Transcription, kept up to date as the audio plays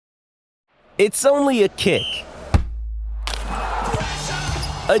It's only a kick,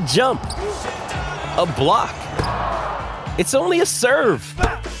 a jump, a block. It's only a serve.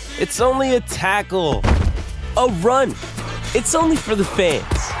 It's only a tackle, a run. It's only for the fans.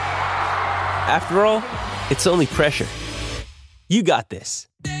 After all, it's only pressure. You got this.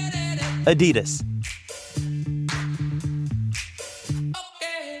 Adidas.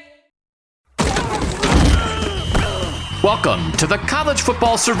 Welcome to the College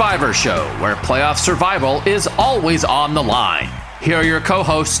Football Survivor Show, where playoff survival is always on the line. Here are your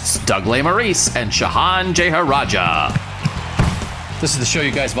co-hosts, Doug Lesmerises and Shahan Jeyarajah. This is the show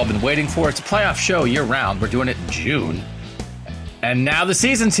you guys have all been waiting for. It's a playoff show year-round. We're doing it in June. And now the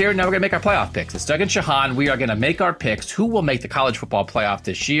season's here. Now we're going to make our playoff picks. It's Doug and Shahan. We are going to make our picks. Who will make the college football playoff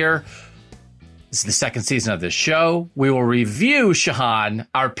this year? This is the second season of this show. We will review, Shahan,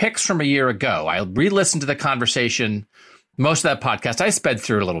 our picks from a year ago. I re-listened to the conversation. Most of that podcast, I sped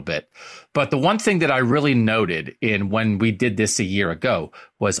through a little bit. But the one thing that I really noted in when we did this a year ago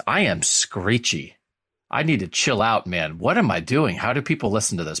was I am screechy. I need to chill out, man. What am I doing? How do people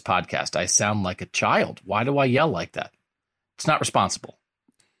listen to this podcast? I sound like a child. Why do I yell like that? It's not responsible.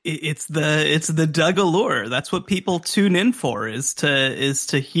 It's the Doug allure. That's what people tune in for, is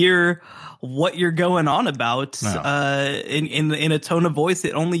to hear what you're going on about in a tone of voice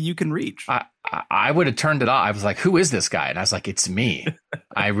that only you can reach. I would have turned it off. I was like, who is this guy? And I was like, it's me.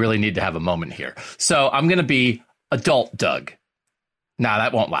 I really need to have a moment here. So I'm going to be adult Doug. Nah,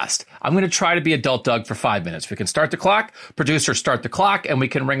 that won't last. I'm going to try to be adult Doug for 5 minutes. We can start the clock, producer, start the clock, and we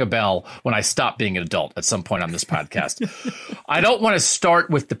can ring a bell when I stop being an adult at some point on this podcast. I don't want to start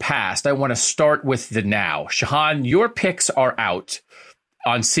with the past. I want to start with the now. Shahan, your picks are out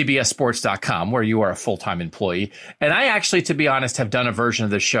on CBSSports.com, where you are a full-time employee. And I actually, to be honest, have done a version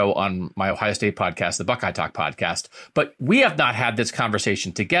of this show on my Ohio State podcast, the Buckeye Talk podcast. But we have not had this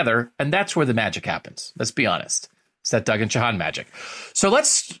conversation together, and that's where the magic happens. Let's be honest. It's that Doug and Shahan magic. So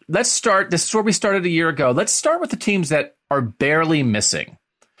let's start. This is where we started a year ago. Let's start with the teams that are barely missing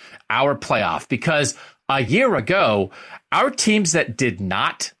our playoff, because a year ago, our teams that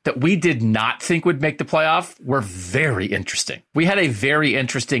we did not think would make the playoff were very interesting. We had a very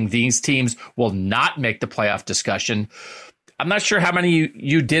interesting, these teams will not make the playoff discussion. I'm not sure how many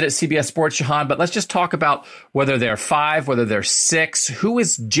you did at CBS Sports, Shahan, but let's just talk about whether they're 5, whether they're 6. Who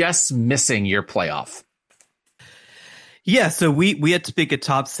is just missing your playoff? Yeah, so we had to pick a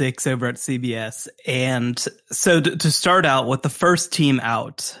top 6 over at CBS. And so to start out with, the first team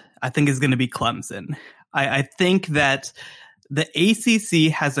out, I think, is going to be Clemson. I think that the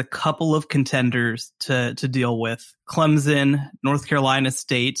ACC has a couple of contenders to deal with. Clemson, North Carolina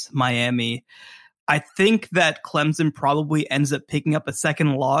State, Miami. I think that Clemson probably ends up picking up a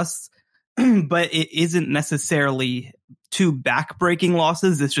second loss, but it isn't necessarily 2 back-breaking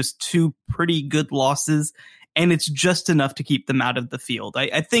losses. It's just 2 pretty good losses, and it's just enough to keep them out of the field.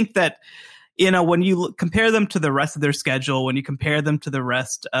 I think that, when you compare them to the rest of their schedule, when you compare them to the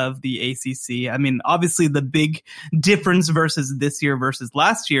rest of the ACC, I mean, obviously the big difference versus this year versus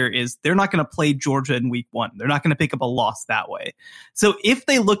last year is they're not going to play Georgia in week 1. They're not going to pick up a loss that way. So if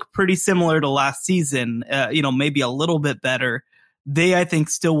they look pretty similar to last season, maybe a little bit better, they, I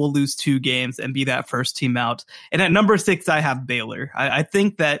think, still will lose 2 games and be that first team out. And at number 6, I have Baylor. I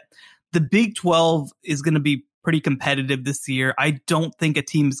think that the Big 12 is going to be pretty competitive this year. I don't think a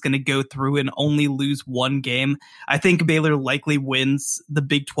team is going to go through and only lose 1 game. I think Baylor likely wins the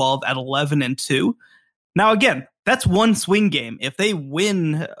Big 12 at 11-2. Now, again, that's 1 swing game. If they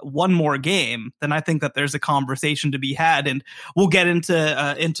win 1 more game, then I think that there's a conversation to be had, and we'll get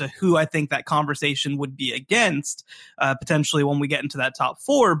into who I think that conversation would be against potentially when we get into that top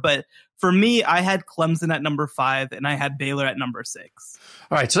 4. But for me, I had Clemson at number 5, and I had Baylor at number 6.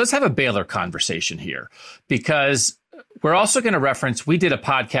 All right, so let's have a Baylor conversation here, because we're also going to reference, we did a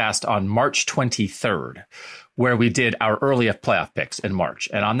podcast on March 23rd where we did our early playoff picks in March.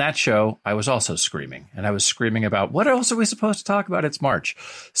 And on that show, I was also screaming. And I was screaming about, what else are we supposed to talk about? It's March.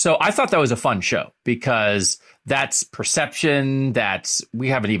 So I thought that was a fun show, because that's perception. We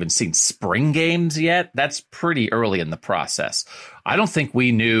haven't even seen spring games yet. That's pretty early in the process. I don't think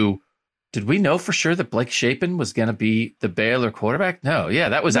we knew. Did we know for sure that Blake Shapen was going to be the Baylor quarterback? No. Yeah,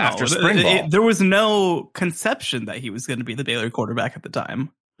 that was after spring ball. There was no conception that he was going to be the Baylor quarterback at the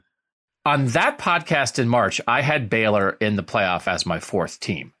time. On that podcast in March, I had Baylor in the playoff as my 4th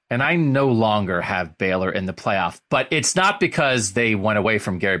team. And I no longer have Baylor in the playoff. But it's not because they went away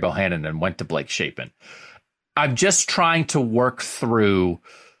from Gary Bohannon and went to Blake Shapen. I'm just trying to work through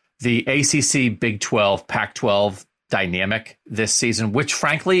the ACC, Big 12, Pac-12 dynamic this season, which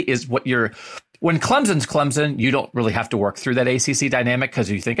frankly is what when Clemson's Clemson, you don't really have to work through that ACC dynamic because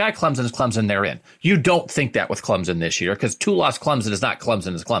you think, Clemson's Clemson, they're in. You don't think that with Clemson this year because 2-loss Clemson is not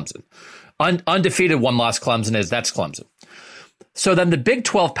Clemson is Clemson. Undefeated 1-loss Clemson that's Clemson. So then the Big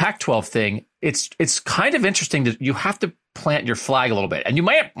 12, Pac-12 thing, it's kind of interesting that you have to plant your flag a little bit, and you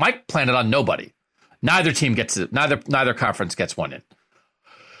might plant it on nobody. Neither team gets it. Neither conference gets one in.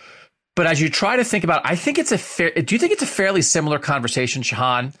 But as you try to think about, I think do you think it's a fairly similar conversation,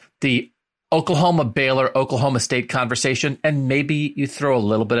 Shahan? The Oklahoma, Baylor, Oklahoma State conversation, and maybe you throw a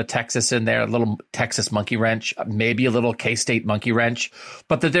little bit of Texas in there, a little Texas monkey wrench, maybe a little K-State monkey wrench,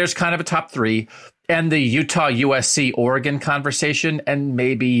 but that there's kind of a top three, and the Utah, USC, Oregon conversation, and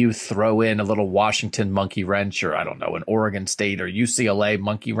maybe you throw in a little Washington monkey wrench, or I don't know, an Oregon State or UCLA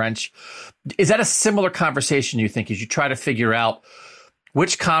monkey wrench. Is that a similar conversation, you think, as you try to figure out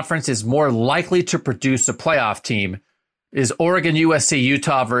which conference is more likely to produce a playoff team? Is Oregon, USC,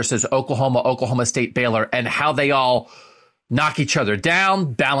 Utah versus Oklahoma, Oklahoma State, Baylor, and how they all knock each other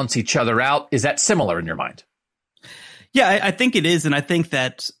down, balance each other out? Is that similar in your mind? Yeah, I think it is. And I think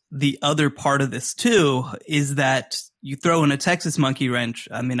that the other part of this, too, is that you throw in a Texas monkey wrench.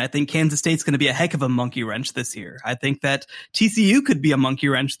 I mean, I think Kansas State's going to be a heck of a monkey wrench this year. I think that TCU could be a monkey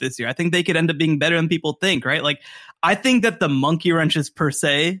wrench this year. I think they could end up being better than people think, right? Like, I think that the monkey wrenches per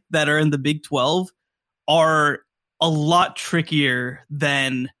se that are in the Big 12 are a lot trickier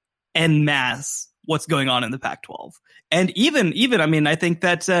than en masse what's going on in the Pac-12. And even, I mean, I think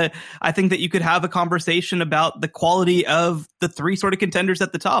that you could have a conversation about the quality of the three sort of contenders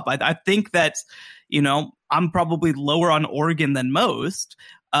at the top. I think that, I'm probably lower on Oregon than most.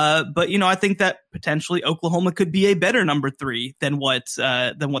 But I think that potentially Oklahoma could be a better number 3 than what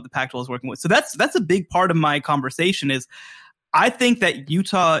the Pac-12 is working with. So that's a big part of my conversation is I think that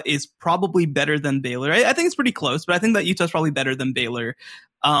Utah is probably better than Baylor. I think it's pretty close, but I think that Utah's probably better than Baylor.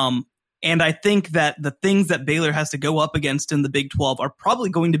 And I think that the things that Baylor has to go up against in the Big 12 are probably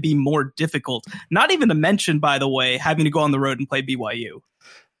going to be more difficult. Not even to mention, by the way, having to go on the road and play BYU.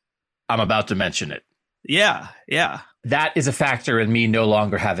 I'm about to mention it. Yeah. That is a factor in me no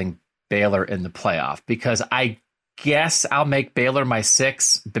longer having Baylor in the playoff because I guess I'll make Baylor my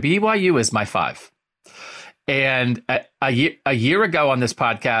 6. The BYU is my 5. And a year ago on this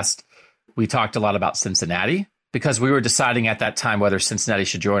podcast, we talked a lot about Cincinnati because we were deciding at that time whether Cincinnati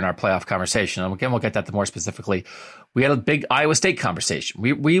should join our playoff conversation. And again, we'll get that more specifically. We had a big Iowa State conversation.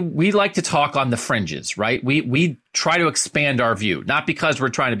 We like to talk on the fringes, right? We try to expand our view, not because we're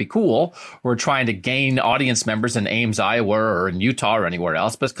trying to be cool. We're trying to gain audience members in Ames, Iowa, or in Utah or anywhere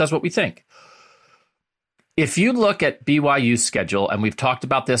else, but it's because what we think. If you look at BYU's schedule, and we've talked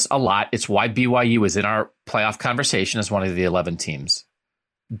about this a lot, it's why BYU is in our playoff conversation as one of the 11 teams.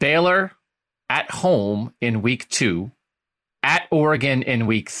 Baylor at home in week 2, at Oregon in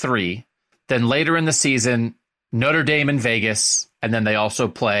week 3, then later in the season, Notre Dame in Vegas, and then they also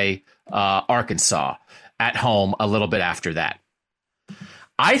play Arkansas at home a little bit after that.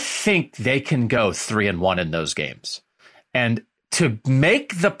 I think they can go 3-1 in those games. And to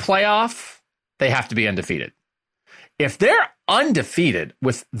make the playoff, they have to be undefeated. If they're undefeated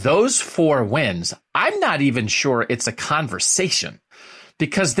with those 4 wins, I'm not even sure it's a conversation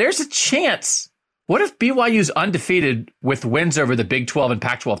because there's a chance. What if BYU's undefeated with wins over the Big 12 and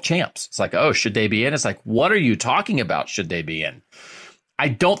Pac-12 champs? It's like, oh, should they be in? It's like, what are you talking about? Should they be in? I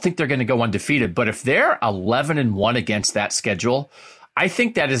don't think they're going to go undefeated, but if they're 11-1 against that schedule, I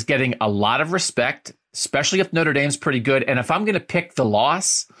think that is getting a lot of respect, especially if Notre Dame's pretty good. And if I'm going to pick the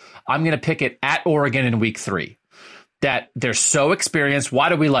loss, I'm going to pick it at Oregon in week 3. That they're so experienced. Why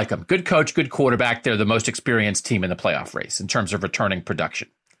do we like them? Good coach, good quarterback. They're the most experienced team in the playoff race in terms of returning production.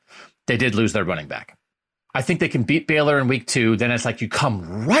 They did lose their running back. I think they can beat Baylor in week 2. Then it's like you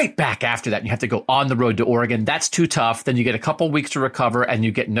come right back after that and you have to go on the road to Oregon. That's too tough. Then you get a couple weeks to recover and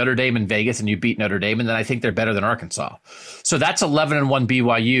you get Notre Dame in Vegas and you beat Notre Dame. And then I think they're better than Arkansas. So that's 11-1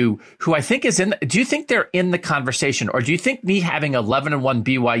 BYU, who I think is in. Do you think they're in the conversation, or do you think me having 11-1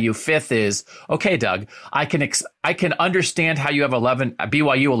 BYU 5th is okay, Doug? I can understand how you have BYU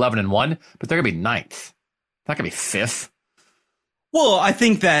 11-1, but they're going to be 9th. Not going to be 5th. Well, I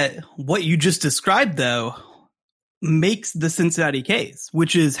think that what you just described, though, makes the Cincinnati case,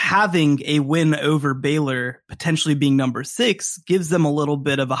 which is having a win over Baylor, potentially being number 6, gives them a little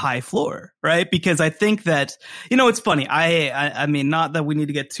bit of a high floor, right? Because I think that, it's funny. I mean, not that we need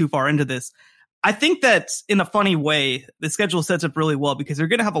to get too far into this. I think that in a funny way, the schedule sets up really well because they're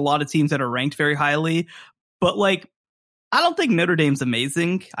going to have a lot of teams that are ranked very highly, but I don't think Notre Dame's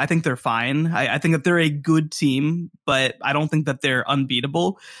amazing. I think they're fine. I think that they're a good team, but I don't think that they're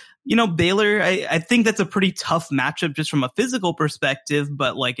unbeatable. Baylor, I think that's a pretty tough matchup just from a physical perspective,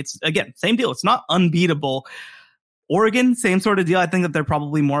 but like it's, again, same deal. It's not unbeatable. Oregon, same sort of deal. I think that they're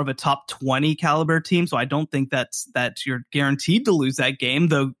probably more of a top 20 caliber team, so I don't think that you're guaranteed to lose that game,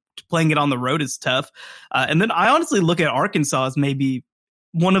 though playing it on the road is tough. And then I honestly look at Arkansas as maybe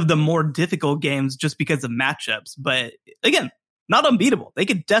one of the more difficult games just because of matchups. But again, not unbeatable. They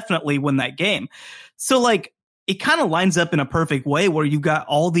could definitely win that game. So like, it kind of lines up in a perfect way where you got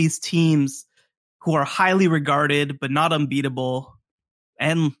all these teams who are highly regarded, but not unbeatable.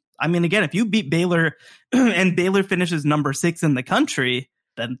 And I mean, again, if you beat Baylor and Baylor finishes number 6 in the country,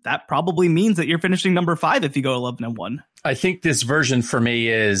 then that probably means that you're finishing number 5 if you go 11-1. I think this version for me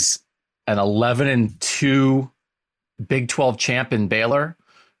is an 11-2 Big 12 champ in Baylor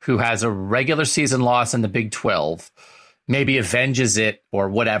who has a regular season loss in the Big 12, maybe avenges it or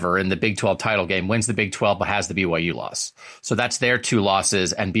whatever in the Big 12 title game, wins the Big 12, but has the BYU loss. So that's their 2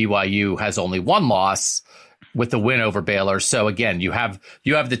 losses, and BYU has only 1 loss with the win over Baylor. So again, you have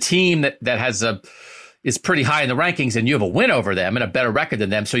the team that is pretty high in the rankings, and you have a win over them and a better record than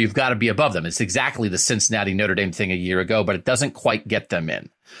them. So you've got to be above them. It's exactly the Cincinnati Notre Dame thing a year ago, but it doesn't quite get them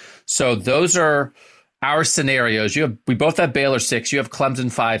in. So those are our scenarios. We both have Baylor 6. You have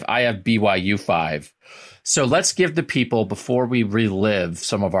Clemson 5. I have BYU 5. So let's give the people, before we relive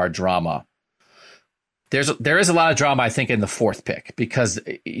some of our drama, there is a lot of drama, I think, in the 4th pick, because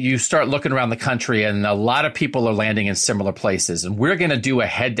you start looking around the country and a lot of people are landing in similar places. And we're going to do a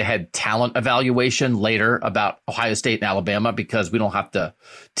head-to-head talent evaluation later about Ohio State and Alabama, because we don't have to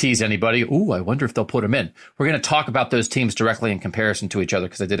tease anybody. Ooh, I wonder if they'll put them in. We're going to talk about those teams directly in comparison to each other,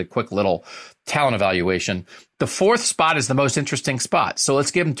 because I did a quick little talent evaluation. The 4th spot is the most interesting spot. So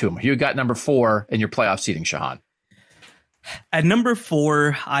let's give them to them. You got number 4 in your playoff seeding, Shahan. At number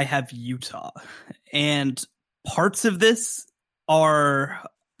 4, I have Utah. And parts of this are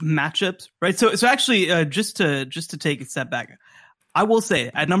matchups, right? So actually, just to take a step back, I will say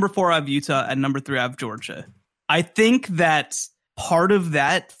at number 4, I have Utah. At number 3, I have Georgia. I think that part of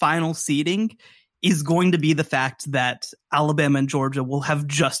that final seeding is going to be the fact that Alabama and Georgia will have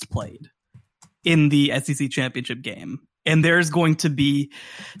just played in the SEC championship game. And there's going to be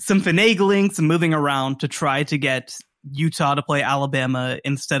some finagling, some moving around to try to get Utah to play Alabama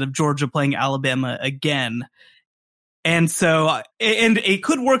instead of Georgia playing Alabama again. And so, and it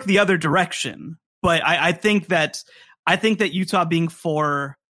could work the other direction, but I think that Utah being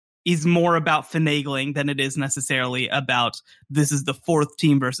 4 is more about finagling than it is necessarily about this is the 4th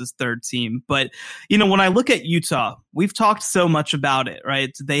team versus 3rd team. But, when I look at Utah, we've talked so much about it,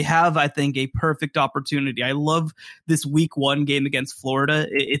 right? They have, I think, a perfect opportunity. I love this week 1 game against Florida.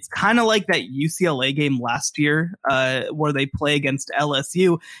 It's kind of like that UCLA game last year where they play against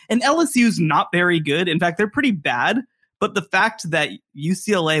LSU, and LSU's not very good. In fact, they're pretty bad. But the fact that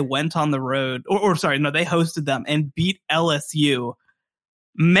UCLA went on the road, they hosted them and beat LSU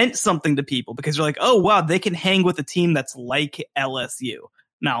meant something to people, because you're like, oh, wow, they can hang with a team that's like LSU.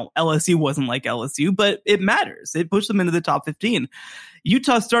 Now, LSU wasn't like LSU, but it matters. It pushed them into the top 15.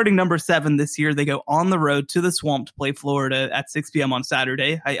 Utah starting number 7 this year. They go on the road to the Swamp to play Florida at 6 p.m. on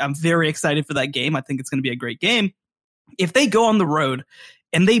Saturday. I'm very excited for that game. I think it's going to be a great game. If they go on the road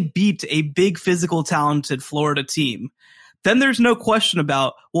and they beat a big, physical, talented Florida team, then there's no question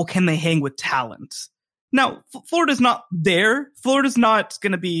about, well, can they hang with talent? Now, Florida's not there. Florida's not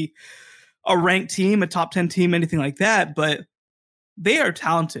going to be a ranked team, a top 10 team, anything like that, but they are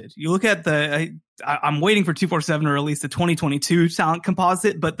talented. You look at I'm waiting for 247 to release the 2022 talent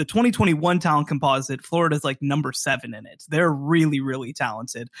composite, but the 2021 talent composite, Florida's like number 7 in it. They're really, really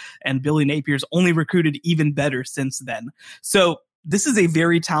talented. And Billy Napier's only recruited even better since then. So this is a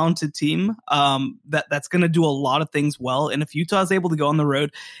very talented team that's going to do a lot of things well. And if Utah is able to go on the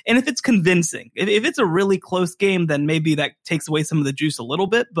road, and if it's convincing, if it's a really close game, then maybe that takes away some of the juice a little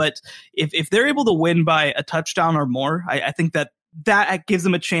bit. But if they're able to win by a touchdown or more, I think that gives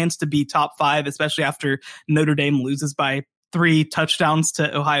them a chance to be top 5, especially after Notre Dame loses by 3 touchdowns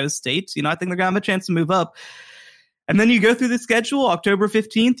to Ohio State. I think they're going to have a chance to move up. And then you go through the schedule, October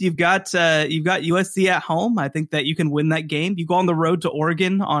 15th, you've got USC at home. I think that you can win that game. You go on the road to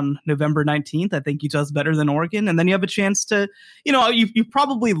Oregon on November 19th. I think Utah's better than Oregon. And then you have a chance to, you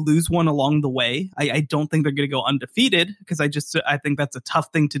probably lose one along the way. I don't think they're going to go undefeated, because I think that's a tough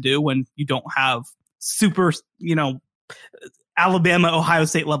thing to do when you don't have super, Alabama, Ohio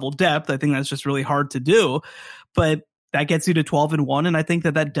State level depth. I think that's just really hard to do, but that gets you to 12-1. And I think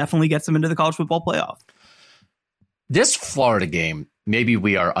that definitely gets them into the college football playoff. This Florida game, maybe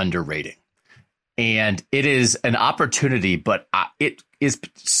we are underrating, and it is an opportunity, but it is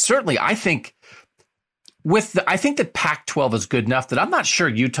certainly, I think, I think that Pac-12 is good enough that I'm not sure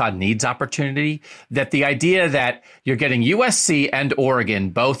Utah needs opportunity, that the idea that you're getting USC and Oregon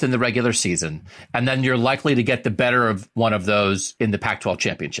both in the regular season, and then you're likely to get the better of one of those in the Pac-12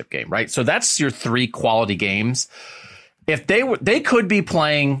 championship game, right? So that's your 3 quality games. If they could be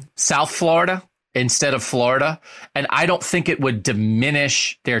playing South Florida instead of Florida, and I don't think it would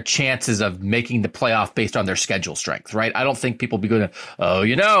diminish their chances of making the playoff based on their schedule strength, right? I don't think people be going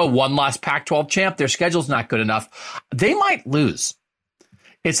to, one last Pac-12 champ, their schedule's not good enough. They might lose.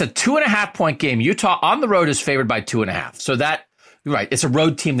 It's a 2.5 point game. Utah on the road is favored by 2.5. So you're right, it's a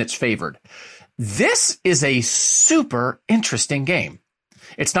road team that's favored. This is a super interesting game.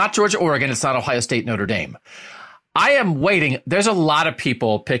 It's not Georgia, Oregon. It's not Ohio State, Notre Dame. I am waiting. There's a lot of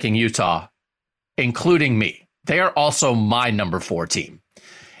people picking Utah, including me. They are also my number 4 team.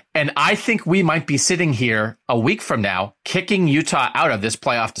 And I think we might be sitting here a week from now, kicking Utah out of this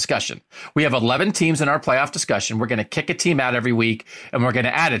playoff discussion. We have 11 teams in our playoff discussion. We're going to kick a team out every week, and we're going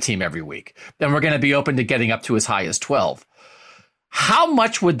to add a team every week. Then we're going to be open to getting up to as high as 12. How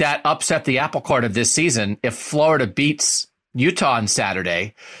much would that upset the apple cart of this season if Florida beats Utah on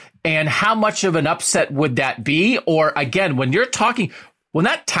Saturday? And how much of an upset would that be? Or again, when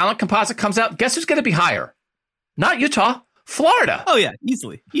that talent composite comes out, guess who's going to be higher? Not Utah, Florida. Oh, yeah,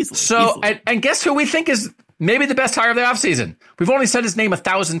 easily. So, and guess who we think is maybe the best hire of the offseason? We've only said his name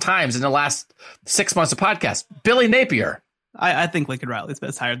 1,000 times in the last 6 months of podcast. Billy Napier. I think Lincoln Riley's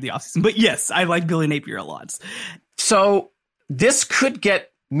best hire of the offseason. But yes, I like Billy Napier a lot. So this could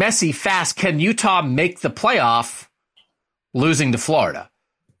get messy fast. Can Utah make the playoff losing to Florida?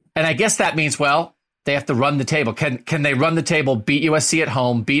 And I guess that means, they have to run the table. Can they run the table, beat USC at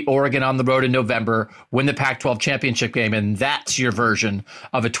home, beat Oregon on the road in November, win the Pac-12 championship game, and that's your version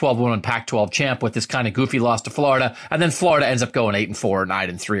of a 12-1 Pac-12 champ with this kind of goofy loss to Florida, and then Florida ends up going 8-4 or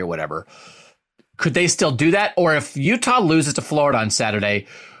 9-3 or whatever. Could they still do that? Or if Utah loses to Florida on Saturday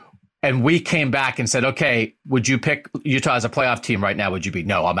and we came back and said, okay, would you pick Utah as a playoff team right now? Would you be,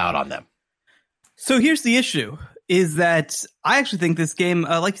 no, I'm out on them? So here's the issue. Is that I actually think this game,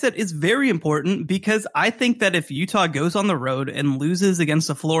 like you said, is very important because I think that if Utah goes on the road and loses against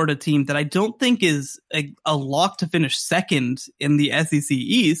a Florida team that I don't think is a lock to finish second in the SEC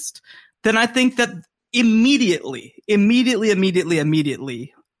East, then I think that immediately,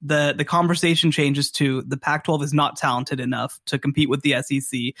 the conversation changes to the Pac-12 is not talented enough to compete with the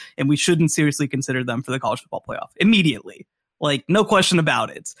SEC, and we shouldn't seriously consider them for the college football playoff. Immediately. Like, no question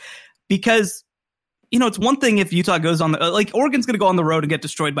about it. Because it's one thing if Utah goes on Oregon's going to go on the road and get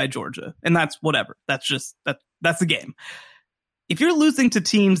destroyed by Georgia, and that's whatever. That's just that's the game. If you're losing to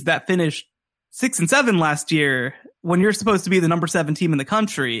teams that finished 6 and 7 last year, when you're supposed to be the number 7 team in the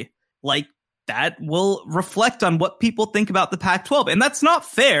country, that will reflect on what people think about the Pac-12, and that's not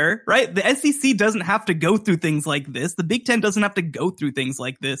fair, right? The SEC doesn't have to go through things like this. The Big Ten doesn't have to go through things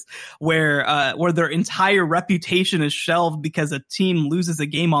like this, where their entire reputation is shelved because a team loses a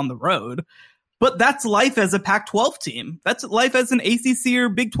game on the road. But that's life as a Pac-12 team. That's life as an ACC or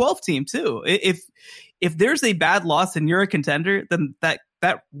Big 12 team too. If there's a bad loss and you're a contender, then that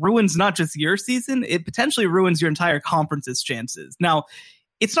ruins not just your season, it potentially ruins your entire conference's chances. Now,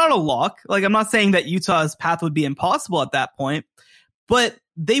 it's not a lock. I'm not saying that Utah's path would be impossible at that point, but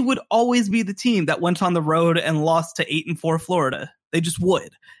they would always be the team that went on the road and lost to 8-4 Florida. They just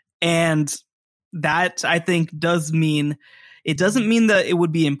would. And that, I think, does mean... It doesn't mean that it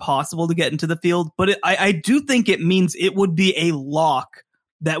would be impossible to get into the field, but I do think it means it would be a lock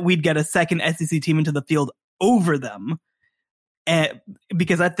that we'd get a second SEC team into the field over them.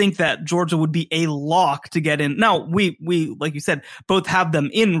 Because I think that Georgia would be a lock to get in. Now, we like you said, both have them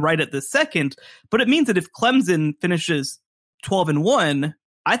in right at this second, but it means that if Clemson finishes 12-1,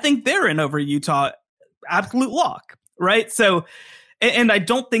 I think they're in over Utah. Absolute lock, right? So... And I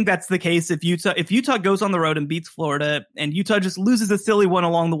don't think that's the case if Utah goes on the road and beats Florida, and Utah just loses a silly one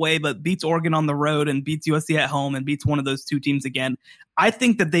along the way, but beats Oregon on the road and beats USC at home and beats one of those 2 teams again. I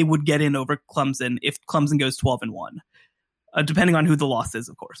think that they would get in over Clemson if Clemson goes 12-1, depending on who the loss is,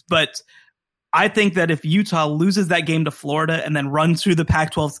 of course. But I think that if Utah loses that game to Florida and then runs through the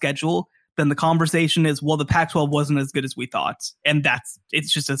Pac-12 schedule, then the conversation is, well, the Pac-12 wasn't as good as we thought. And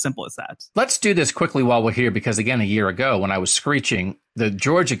it's just as simple as that. Let's do this quickly while we're here, because again, a year ago when I was screeching, the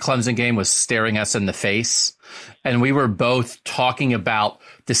Georgia-Clemson game was staring us in the face. And we were both talking about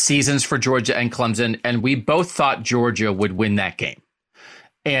the seasons for Georgia and Clemson, and we both thought Georgia would win that game.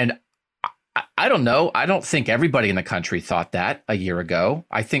 And I don't know. I don't think everybody in the country thought that a year ago.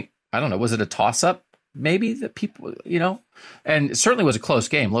 I don't know, was it a toss-up? Maybe the people, and it certainly was a close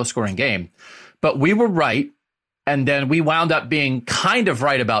game, low-scoring game. But we were right, And then we wound up being kind of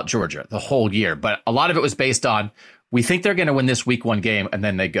right about Georgia the whole year. But a lot of it was based on, we think they're going to win this week 1 game, and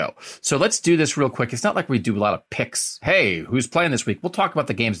then they go. So let's do this real quick. It's not like we do a lot of picks. Hey, who's playing this week? We'll talk about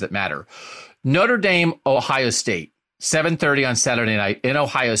the games that matter. Notre Dame, Ohio State, 7:30 on Saturday night in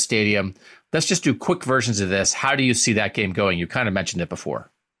Ohio Stadium. Let's just do quick versions of this. How do you see that game going? You kind of mentioned it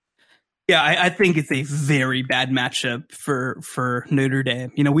before. Yeah, I think it's a very bad matchup for Notre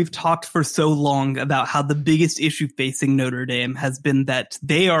Dame. You know, we've talked for so long about how the biggest issue facing Notre Dame has been that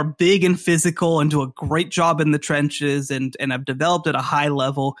they are big and physical and do a great job in the trenches and have developed at a high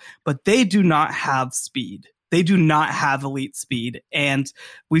level, but they do not have speed. They do not have elite speed. And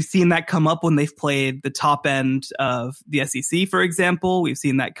we've seen that come up when they've played the top end of the SEC, for example. We've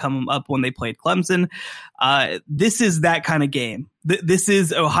seen that come up when they played Clemson. This is that kind of game. This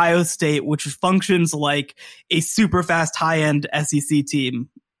is Ohio State, which functions like a super fast high-end SEC team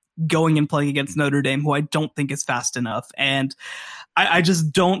going and playing against Notre Dame, who I don't think is fast enough. And I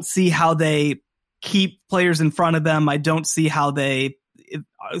just don't see how they keep players in front of them. I don't see how they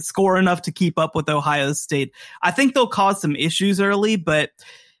score enough to keep up with Ohio State. I think they'll cause some issues early, but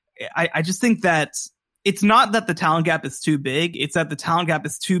I just think that it's not that the talent gap is too big. It's that the talent gap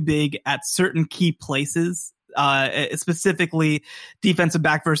is too big at certain key places, specifically defensive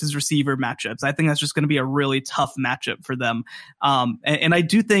back versus receiver matchups. I think that's just going to be a really tough matchup for them. And I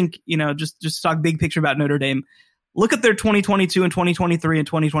do think, you know, just talk big picture about Notre Dame. Look at their 2022 and 2023 and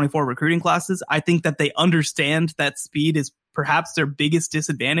 2024 recruiting classes. I think that they understand that speed is perhaps their biggest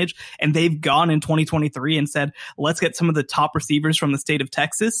disadvantage. And they've gone in 2023 and said, let's get some of the top receivers from the state of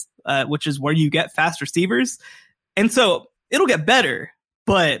Texas, which is where you get fast receivers. And so it'll get better,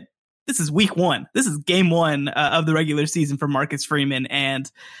 but this is week 1. This is game 1 of the regular season for Marcus Freeman.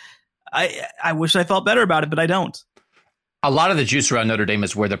 And I wish I felt better about it, but I don't. A lot of the juice around Notre Dame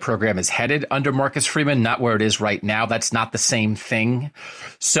is where the program is headed under Marcus Freeman, not where it is right now. That's not the same thing.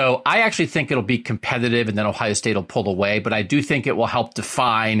 So I actually think it'll be competitive and then Ohio State will pull away. But I do think it will help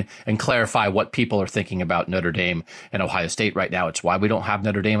define and clarify what people are thinking about Notre Dame and Ohio State right now. It's why we don't have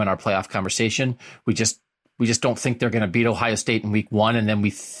Notre Dame in our playoff conversation. We just don't think they're going to beat Ohio State in week 1. And then we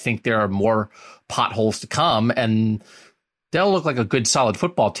think there are more potholes to come. And they'll look like a good, solid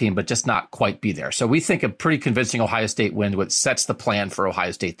football team, but just not quite be there. So we think a pretty convincing Ohio State win, which sets the plan for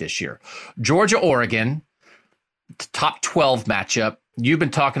Ohio State this year. Georgia, Oregon, top 12 matchup. You've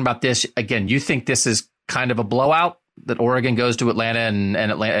been talking about this. Again, you think this is kind of a blowout, that Oregon goes to Atlanta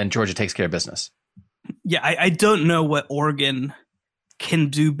and Georgia takes care of business? Yeah, I don't know what Oregon can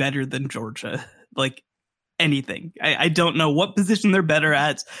do better than Georgia. Like, anything. I don't know what position they're better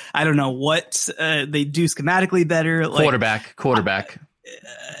at. I don't know what they do schematically better. Quarterback.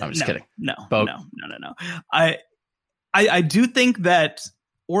 I'm just kidding. No. I do think that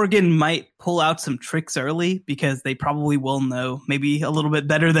Oregon might pull out some tricks early because they probably will know maybe a little bit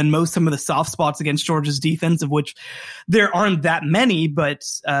better than most some of the soft spots against Georgia's defense, of which there aren't that many. But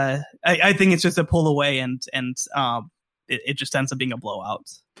I think it's just a pull away and it just ends up being a blowout.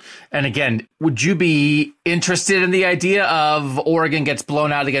 And again, would you be interested in the idea of Oregon gets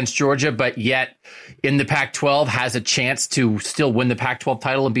blown out against Georgia, but yet in the Pac-12 has a chance to still win the Pac-12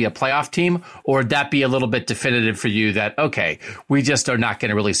 title and be a playoff team? Or would that be a little bit definitive for you that, okay, we just are not going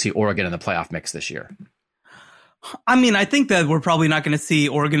to really see Oregon in the playoff mix this year? I mean, I think that we're probably not going to see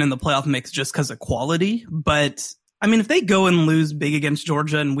Oregon in the playoff mix just because of quality, but I mean, if they go and lose big against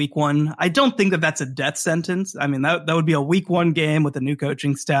Georgia in week 1, I don't think that that's a death sentence. I mean, that would be a week 1 game with a new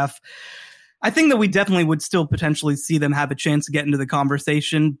coaching staff. I think that we definitely would still potentially see them have a chance to get into the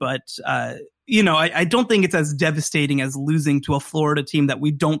conversation. But, I don't think it's as devastating as losing to a Florida team that we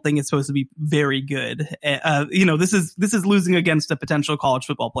don't think is supposed to be very good. This is losing against a potential college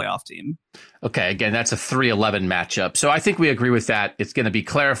football playoff team. Okay, again, that's a 3-11 matchup. So I think we agree with that. It's going to be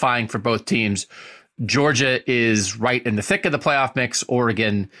clarifying for both teams. Georgia is right in the thick of the playoff mix.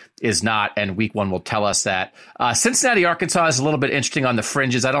 Oregon is not, and week 1 will tell us that. Cincinnati, Arkansas is a little bit interesting on the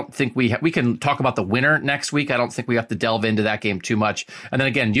fringes. I don't think we can talk about the winner next week. I don't think we have to delve into that game too much. And then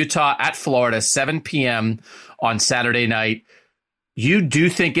again, Utah at Florida, 7 p.m. on Saturday night. You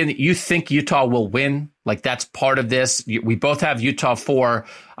think Utah will win? Like, that's part of this. We both have Utah 4.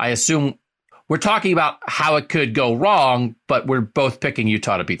 I assume we're talking about how it could go wrong, but we're both picking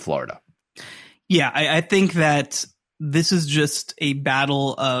Utah to beat Florida. Yeah, I think that this is just a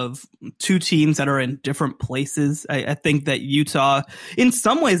battle of two teams that are in different places. I think that Utah, in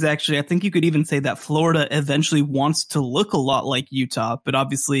some ways, actually, I think you could even say that Florida eventually wants to look a lot like Utah, but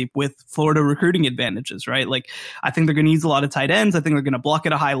obviously with Florida recruiting advantages, right? Like, I think they're going to use a lot of tight ends. I think they're going to block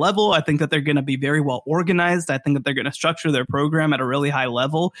at a high level. I think that they're going to be very well organized. I think that they're going to structure their program at a really high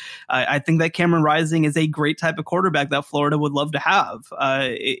level. I think that Cameron Rising is a great type of quarterback that Florida would love to have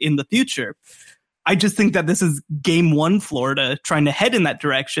in the future. I just think that this is game one Florida trying to head in that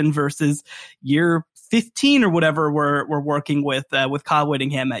direction versus year 15 or whatever we're working with Kyle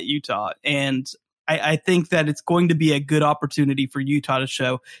Whittingham at Utah. And I think that it's going to be a good opportunity for Utah to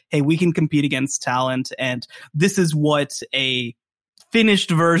show, hey, we can compete against talent. And this is what a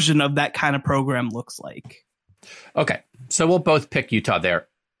finished version of that kind of program looks like. Okay, so we'll both pick Utah there.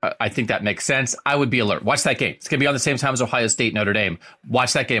 I think that makes sense. I would be alert. Watch that game. It's going to be on the same time as Ohio State, Notre Dame.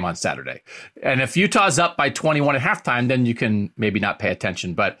 Watch that game on Saturday. And if Utah's up by 21 at halftime, then you can maybe not pay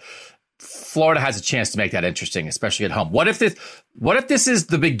attention. But Florida has a chance to make that interesting, especially at home. What if this is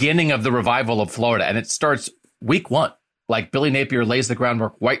the beginning of the revival of Florida and it starts week one? Like Billy Napier lays the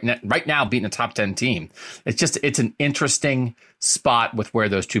groundwork right now, beating a top 10 team. It's an interesting spot with where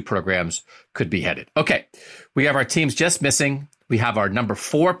those two programs could be headed. Okay, we have our teams just missing. We have our number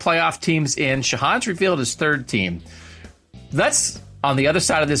 4 playoff teams in. Shahan's revealed his third team. Let's, on the other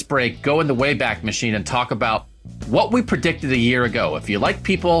side of this break, go in the Wayback Machine and talk about what we predicted a year ago. If you like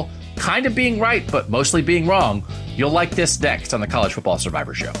people kind of being right, but mostly being wrong, you'll like this next on the College Football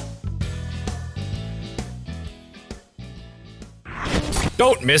Survivor Show.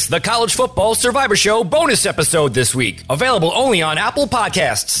 Don't miss the College Football Survivor Show bonus episode this week. Available only on Apple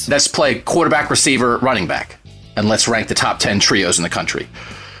Podcasts. Let's play quarterback, receiver, running back. And let's rank the top 10 trios in the country.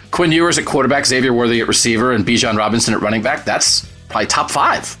 Quinn Ewers at quarterback, Xavier Worthy at receiver, and Bijan Robinson at running back. That's probably top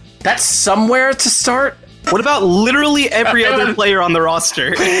 5. That's somewhere to start. What about literally every other player on the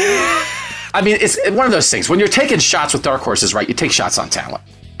roster? I mean, it's one of those things. When you're taking shots with dark horses, right, you take shots on talent.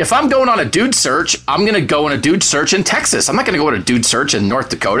 If I'm going on a dude search, I'm going to go on a dude search in Texas. I'm not going to go on a dude search in North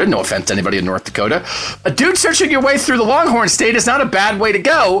Dakota. No offense to anybody in North Dakota. A dude searching your way through the Longhorn State is not a bad way to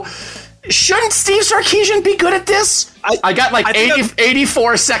go. Shouldn't Steve Sarkisian be good at this? I got like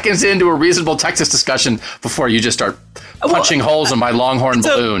 84 seconds into a reasonable Texas discussion before you just start punching holes in my Longhorn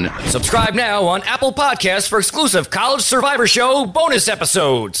balloon. Subscribe now on Apple Podcasts for exclusive College Survivor Show bonus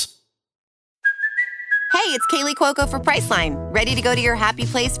episodes. Hey, it's Kaylee Cuoco for Priceline. Ready to go to your happy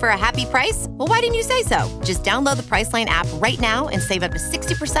place for a happy price? Well, why didn't you say so? Just download the Priceline app right now and save up to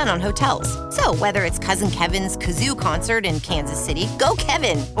 60% on hotels. So whether it's Cousin Kevin's Kazoo Concert in Kansas City, go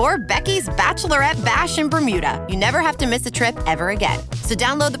Kevin, or Becky's Bachelorette Bash in Bermuda, you never have to miss a trip ever again. So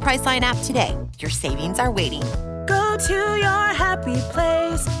download the Priceline app today. Your savings are waiting. Go to your happy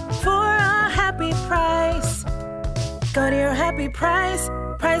place for a happy price. Go to your happy price,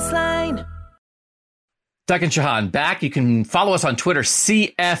 Priceline. Doug and Shahan back. You can follow us on Twitter,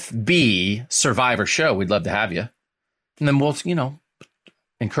 CFB Survivor Show. We'd love to have you. And then we'll,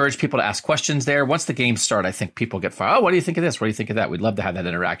 encourage people to ask questions there. Once the games start, I think people get fired. Oh, what do you think of this? What do you think of that? We'd love to have that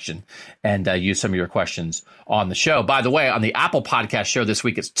interaction and use some of your questions on the show. By the way, on the Apple Podcast show this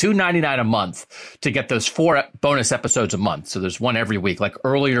week, it's $2.99 a month to get those 4 bonus episodes a month. So there's one every week, like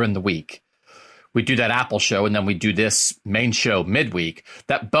earlier in the week. We do that Apple show, and then we do this main show midweek.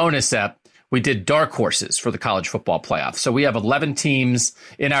 That bonus ep, we did dark horses for the college football playoff. So we have 11 teams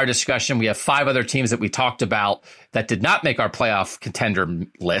in our discussion. We have 5 other teams that we talked about that did not make our playoff contender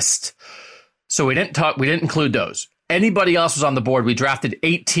list. So we didn't include those. Anybody else was on the board. We drafted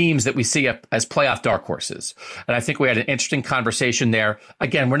 8 teams that we see as playoff dark horses. And I think we had an interesting conversation there.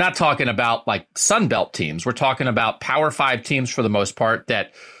 Again, we're not talking about like Sun Belt teams. We're talking about Power 5 teams for the most part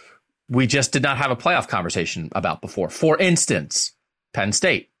that we just did not have a playoff conversation about before. For instance, Penn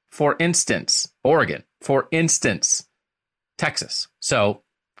State. For instance, Oregon. For instance, Texas. So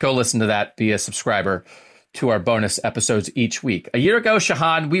go listen to that. Be a subscriber to our bonus episodes each week. A year ago,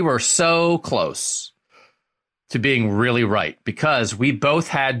 Shahan, we were so close to being really right because we both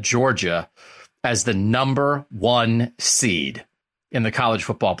had Georgia as the number 1 seed in the college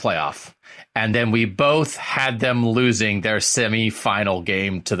football playoff. And then we both had them losing their semifinal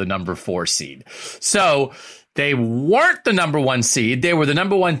game to the number 4 seed. So they weren't the number 1 seed. They were the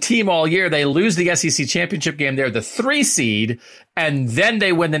number 1 team all year. They lose the SEC championship game. They're the 3 seed, and then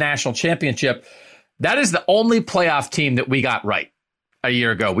they win the national championship. That is the only playoff team that we got right a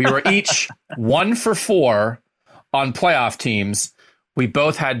year ago. We were each 1 for 4 on playoff teams. We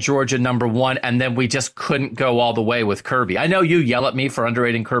both had Georgia number 1, and then we just couldn't go all the way with Kirby. I know you yell at me for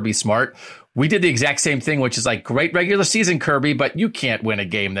underrating Kirby Smart. We did the exact same thing, which is like, great regular season, Kirby, but you can't win a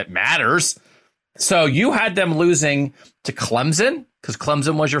game that matters. So you had them losing to Clemson because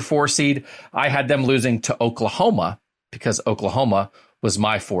Clemson was your 4 seed. I had them losing to Oklahoma because Oklahoma was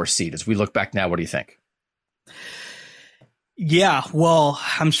my 4 seed. As we look back now, what do you think? Yeah, well,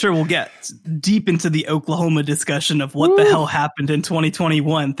 I'm sure we'll get deep into the Oklahoma discussion of what the hell happened in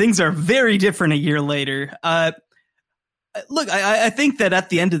 2021. Things are very different a year later. Look, I think that at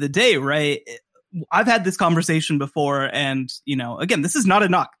the end of the day, right, I've had this conversation before, and, again, this is not a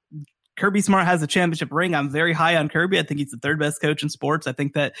knock. Kirby Smart has a championship ring. I'm very high on Kirby. I think he's the 3rd best coach in sports. I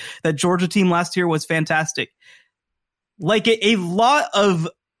think that Georgia team last year was fantastic. Like a lot of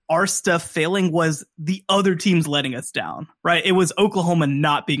our stuff failing was the other teams letting us down, right? It was Oklahoma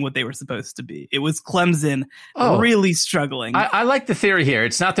not being what they were supposed to be. It was Clemson really struggling. I like the theory here.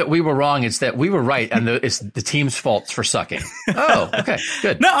 It's not that we were wrong. It's that we were right. And it's the team's faults for sucking. Oh, okay,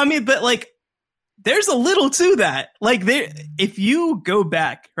 good. No, I mean, but there's a little to that. If you go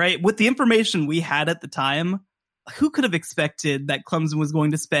back, right, with the information we had at the time, who could have expected that Clemson was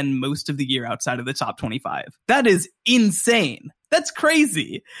going to spend most of the year outside of the top 25? That is insane. That's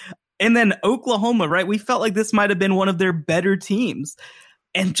crazy. And then Oklahoma, right, we felt like this might have been one of their better teams.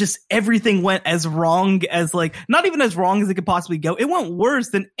 And just everything went as wrong as, not even as wrong as it could possibly go. It went worse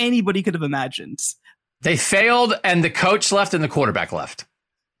than anybody could have imagined. They failed, and the coach left and the quarterback left.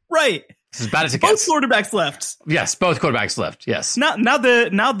 Right. It's as bad as it gets. Both quarterbacks left. Yes, both quarterbacks left. Yes. Now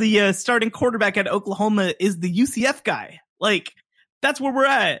the starting quarterback at Oklahoma is the UCF guy. That's where we're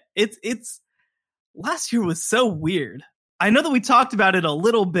at. It's last year was so weird. I know that we talked about it a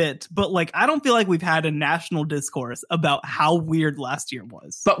little bit, but I don't feel like we've had a national discourse about how weird last year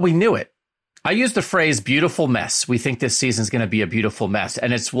was. But we knew it. I used the phrase beautiful mess. We think this season's going to be a beautiful mess.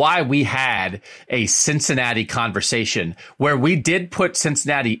 And it's why we had a Cincinnati conversation where we did put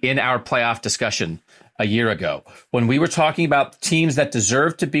Cincinnati in our playoff discussion a year ago. When we were talking about teams that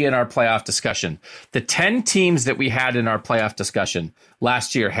deserve to be in our playoff discussion, the 10 teams that we had in our playoff discussion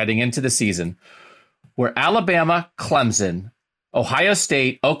last year heading into the season were Alabama, Clemson, Ohio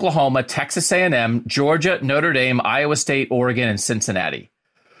State, Oklahoma, Texas A&M, Georgia, Notre Dame, Iowa State, Oregon, and Cincinnati.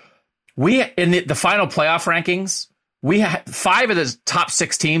 We, in the final playoff rankings, we had 5 of the top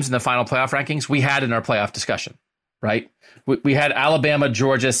 6 teams in the final playoff rankings we had in our playoff discussion, right? We had Alabama,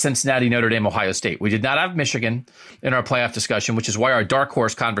 Georgia, Cincinnati, Notre Dame, Ohio State. We did not have Michigan in our playoff discussion, which is why our dark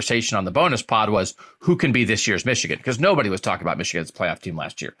horse conversation on the bonus pod was who can be this year's Michigan, because nobody was talking about Michigan as a playoff team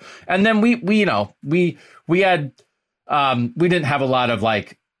last year. And then we didn't have a lot of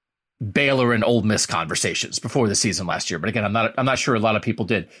Baylor and Ole Miss conversations before the season last year. But again, I'm not sure a lot of people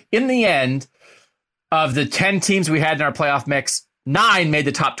did. In the end, of the 10 teams we had in our playoff mix, 9 made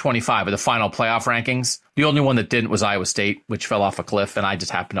the top 25 of the final playoff rankings. The only one that didn't was Iowa State, which fell off a cliff, and I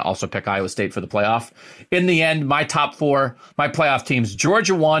just happened to also pick Iowa State for the playoff. In the end, my top 4, my playoff teams,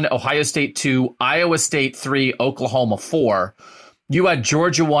 Georgia 1, Ohio State 2, Iowa State 3, Oklahoma 4. You had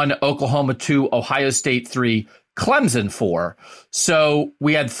Georgia 1, Oklahoma 2, Ohio State 3, Clemson 4. So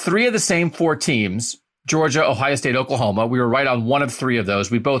we had 3 of the same 4 teams, Georgia, Ohio State, Oklahoma. We were right on one of 3 of those.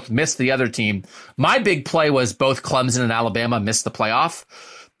 We both missed the other team. My big play was both Clemson and Alabama missed the playoff.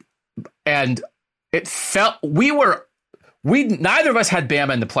 And it felt neither of us had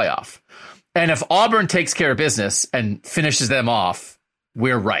Bama in the playoff. And if Auburn takes care of business and finishes them off,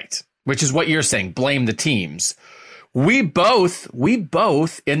 we're right, which is what you're saying. Blame the teams. We both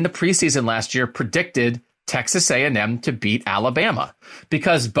in the preseason last year predicted Texas A&M to beat Alabama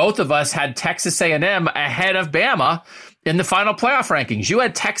because both of us had Texas A&M ahead of Bama in the final playoff rankings. You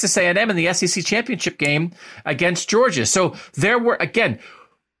had Texas A&M in the SEC championship game against Georgia. So there were, again,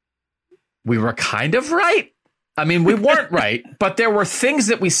 we were kind of right. I mean, we weren't right, but there were things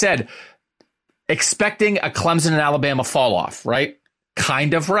that we said expecting a Clemson and Alabama fall off, right?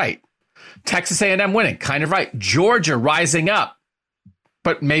 Kind of right. Texas A&M winning, kind of right. Georgia rising up,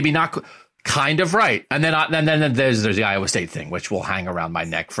 but maybe not. Kind of right. And then there's the Iowa State thing, which will hang around my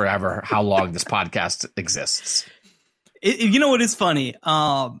neck forever, how long this podcast exists. You know what is funny?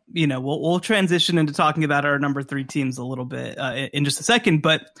 We'll transition into talking about our number 3 teams a little bit in just a second,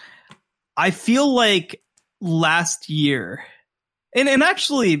 but I feel like last year, and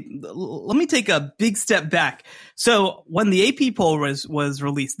actually, let me take a big step back. So when the AP poll was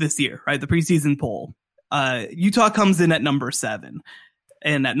released this year, right, the preseason poll, Utah comes in at number 7.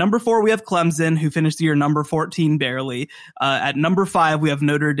 And at number 4, we have Clemson, who finished the year number 14 barely. At number 5, we have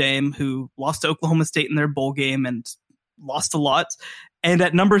Notre Dame, who lost to Oklahoma State in their bowl game and lost a lot. And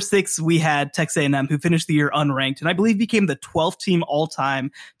at number 6, we had Texas A&M, who finished the year unranked, and I believe became the 12th team all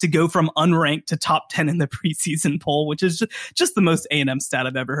time to go from unranked to top 10 in the preseason poll, which is just the most A&M stat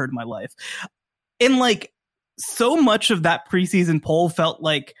I've ever heard in my life. And so much of that preseason poll felt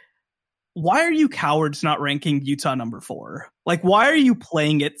like why are you cowards not ranking Utah number 4? Like, why are you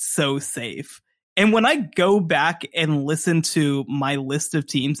playing it so safe? And when I go back and listen to my list of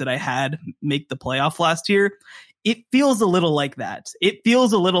teams that I had make the playoff last year, it feels a little like that. It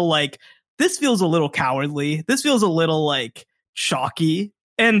feels a little like, this feels a little cowardly. This feels a little like chalky.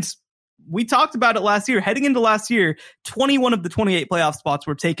 And we talked about it last year. Heading into last year, 21 of the 28 playoff spots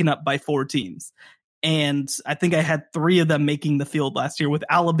were taken up by 4 teams. And I think I had 3 of them making the field last year, with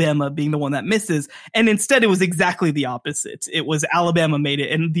Alabama being the one that misses. And instead, it was exactly the opposite. It was Alabama made it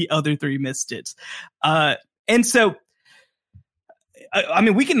and the other 3 missed it. And so, I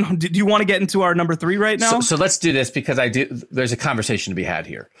mean, do you want to get into our number 3 right now? So let's do this, because there's a conversation to be had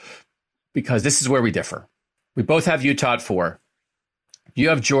here, because this is where we differ. We both have Utah at 4. You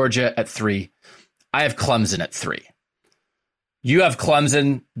have Georgia at 3. I have Clemson at 3. You have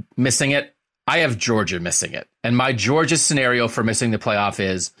Clemson missing it. I have Georgia missing it. And my Georgia scenario for missing the playoff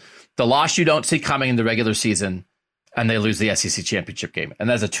is the loss you don't see coming in the regular season, and they lose the SEC championship game.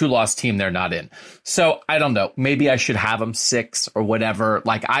 And as a 2-loss team, they're not in. So I don't know. Maybe I should have them 6 or whatever.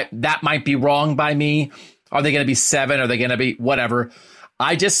 Like, that might be wrong by me. Are they going to be 7? Are they going to be whatever?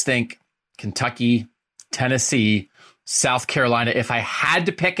 I just think Kentucky, Tennessee, South Carolina, if I had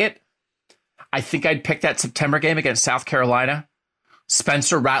to pick it, I think I'd pick that September game against South Carolina.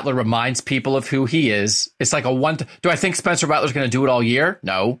 Spencer Rattler reminds people of who he is. It's like do I think Spencer Rattler's going to do it all year?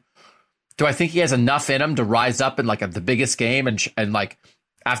 No. Do I think he has enough in him to rise up in like the biggest game and like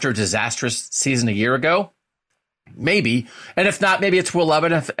after a disastrous season a year ago? Maybe. And if not, maybe it's Will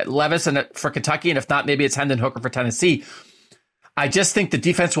Levis for Kentucky. And if not, maybe it's Hendon Hooker for Tennessee. I just think the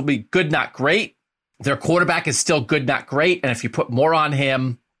defense will be good, not great. Their quarterback is still good, not great. And if you put more on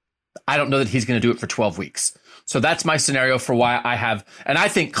him, I don't know that he's going to do it for 12 weeks. So that's my scenario for why I have. And I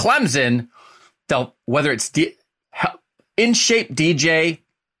think Clemson, whether it's in shape DJ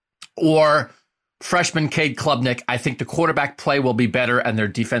or freshman Cade Klubnik, I think the quarterback play will be better and their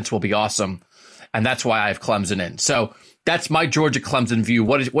defense will be awesome. And that's why I have Clemson in. So that's my Georgia Clemson view.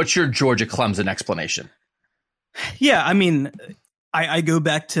 What's your Georgia Clemson explanation? Yeah, I mean, I go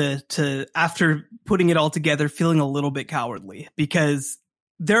back to after putting it all together, feeling a little bit cowardly, because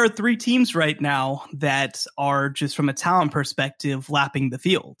there are 3 teams right now that are, just from a talent perspective, lapping the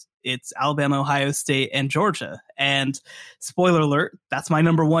field. It's Alabama, Ohio State, and Georgia. And spoiler alert, that's my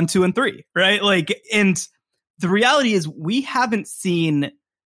number 1, 2, and 3, right? Like, and the reality is we haven't seen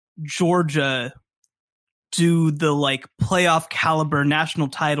Georgia do the like playoff caliber, national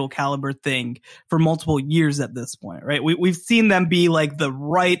title caliber thing for multiple years at this point, right? We've seen them be like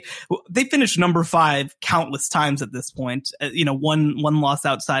they finished number 5 countless times at this point, one loss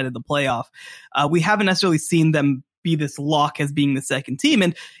outside of the playoff. We haven't necessarily seen them be this lock as being the second team.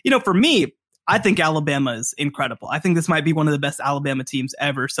 And, for me, I think Alabama is incredible. I think this might be one of the best Alabama teams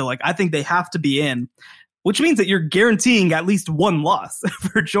ever. So like, I think they have to be in, which means that you're guaranteeing at least 1 loss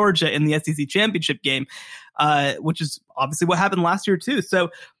for Georgia in the SEC championship game, which is obviously what happened last year too. So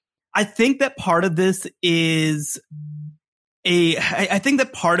I think that part of this is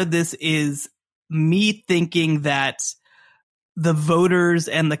me thinking that the voters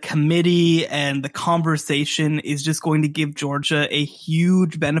and the committee and the conversation is just going to give Georgia a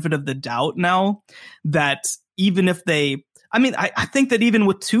huge benefit of the doubt now, that even if I think that even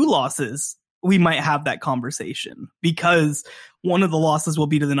with 2 losses, we might have that conversation, because one of the losses will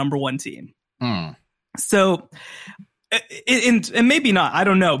be to the number 1 team. So, and maybe not, I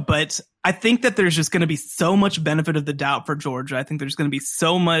don't know, but I think that there's just going to be so much benefit of the doubt for Georgia. I think there's going to be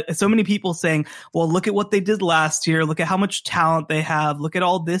so many people saying, well, look at what they did last year. Look at how much talent they have. Look at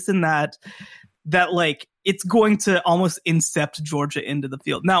all this and that like it's going to almost incept Georgia into the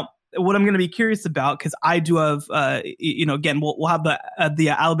field. Now, what I'm going to be curious about, because I do have, again, we'll have the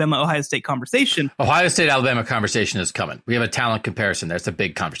Alabama-Ohio State conversation. Ohio State-Alabama conversation is coming. We have a talent comparison. There's a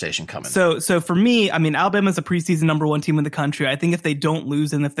big conversation coming. So for me, I mean, Alabama's a preseason number 1 team in the country. I think if they don't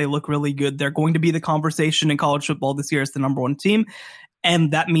lose and if they look really good, they're going to be the conversation in college football this year as the number 1 team.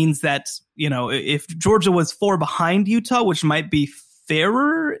 And that means that, if Georgia was 4 behind Utah, which might be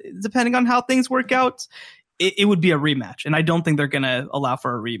fairer depending on how things work out, it would be a rematch, and I don't think they're going to allow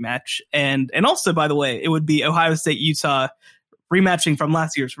for a rematch. And also, by the way, it would be Ohio State, Utah rematching from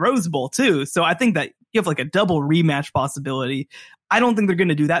last year's Rose Bowl too. So I think that you have like a double rematch possibility. I don't think they're going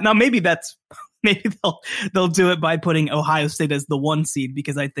to do that. Now, maybe they'll do it by putting Ohio State as the 1 seed,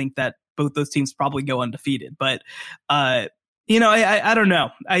 because I think that both those teams probably go undefeated. But I don't know.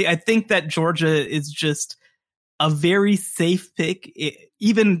 I think that Georgia is just a very safe pick.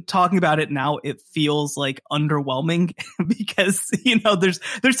 even talking about it now, it feels like underwhelming because,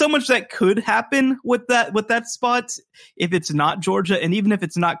 there's so much that could happen with that spot if it's not Georgia and even if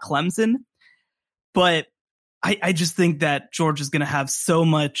it's not Clemson. But I just think that Georgia's going to have so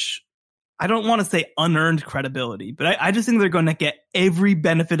much, I don't want to say unearned credibility, but I just think they're going to get every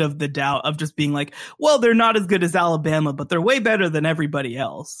benefit of the doubt of just being like, well, they're not as good as Alabama, but they're way better than everybody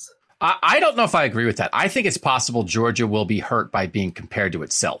else. I don't know if I agree with that. I think it's possible Georgia will be hurt by being compared to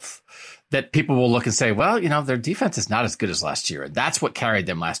itself. That people will look and say, well, their defense is not as good as last year. And that's what carried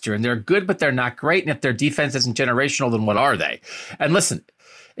them last year. And they're good, but they're not great. And if their defense isn't generational, then what are they? And listen,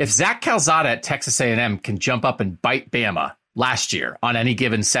 if Zach Calzada at Texas A&M can jump up and bite Bama last year on any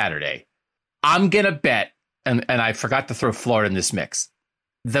given Saturday, I'm going to bet, and I forgot to throw Florida in this mix,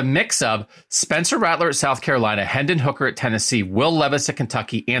 the mix of Spencer Rattler at South Carolina, Hendon Hooker at Tennessee, Will Levis at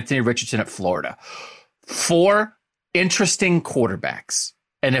Kentucky, Anthony Richardson at Florida. 4 interesting quarterbacks.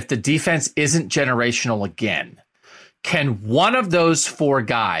 And if the defense isn't generational again, can one of those 4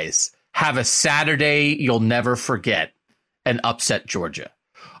 guys have a Saturday you'll never forget and upset Georgia?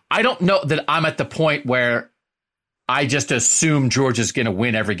 I don't know that I'm at the point where I just assume Georgia's going to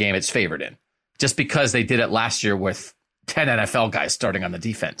win every game it's favored in, just because they did it last year with 10 NFL guys starting on the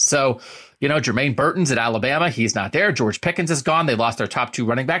defense. So, Jermaine Burton's at Alabama. He's not there. George Pickens is gone. They lost their top 2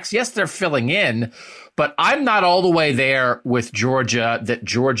 running backs. Yes, they're filling in, but I'm not all the way there with Georgia that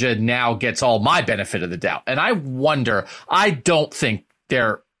Georgia now gets all my benefit of the doubt. And I wonder, I think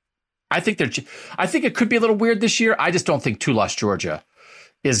it could be a little weird this year. I just don't think 2-loss Georgia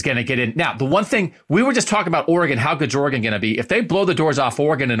is going to get in. Now, the one thing, we were just talking about Oregon, how good's Oregon going to be? If they blow the doors off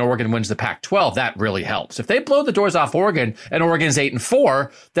Oregon and Oregon wins the Pac-12, that really helps. If they blow the doors off Oregon and Oregon's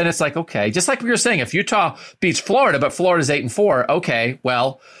 8-4, then it's like, okay, just like we were saying, if Utah beats Florida, but Florida's 8-4, okay,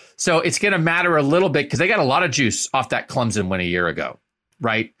 well, so it's going to matter a little bit because they got a lot of juice off that Clemson win a year ago,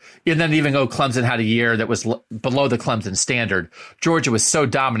 right? And then even though Clemson had a year that was below the Clemson standard, Georgia was so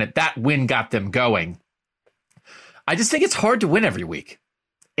dominant, that win got them going. I just think it's hard to win every week.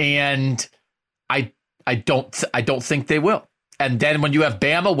 And I don't think they will. And then when you have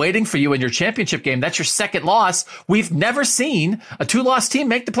Bama waiting for you in your championship game, that's your second loss. We've never seen a 2-loss team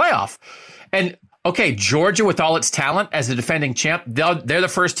make the playoff. And okay, Georgia with all its talent as a defending champ, they're the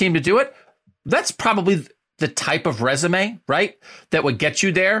first team to do it. That's probably the type of resume, right, that would get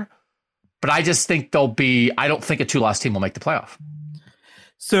you there. But I just think I don't think a 2-loss team will make the playoff.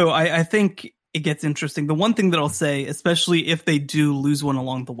 So I think it gets interesting. The one thing that I'll say, especially if they do lose one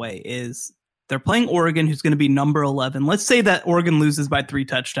along the way, is they're playing Oregon, who's going to be number 11. Let's say that Oregon loses by 3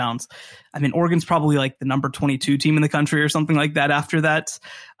 touchdowns. I mean, Oregon's probably like the number 22 team in the country or something like that after that.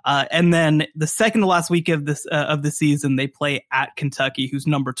 And then the second to last week of the season, they play at Kentucky, who's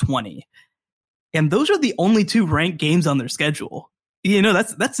number 20. And those are the only 2 ranked games on their schedule.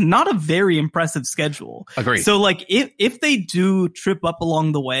 That's not a very impressive schedule. Agreed. So like if they do trip up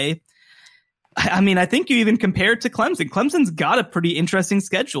along the way, I mean, I think you even compare it to Clemson. Clemson's got a pretty interesting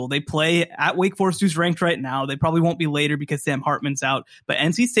schedule. They play at Wake Forest, who's ranked right now. They probably won't be later because Sam Hartman's out. But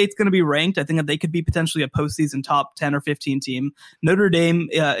NC State's going to be ranked. I think that they could be potentially a postseason top 10 or 15 team. Notre Dame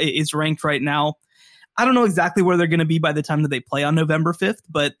is ranked right now. I don't know exactly where they're going to be by the time that they play on November 5th,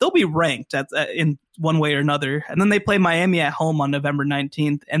 but they'll be ranked in one way or another. And then they play Miami at home on November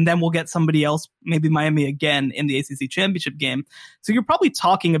 19th, and then we'll get somebody else, maybe Miami again, in the ACC championship game. So you're probably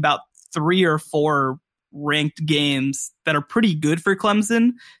talking about 3 or 4 ranked games that are pretty good for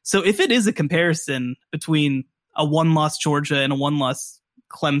Clemson. So if it is a comparison between a 1-loss Georgia and a 1-loss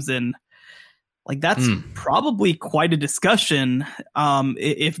Clemson, like that's probably quite a discussion.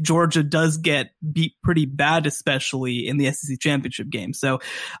 If Georgia does get beat pretty bad, especially in the SEC championship game. So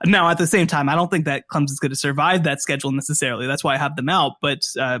now at the same time, I don't think that Clemson's going to survive that schedule necessarily. That's why I have them out. But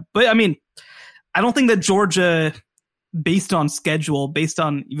I mean, I don't think that Georgia, based on schedule, based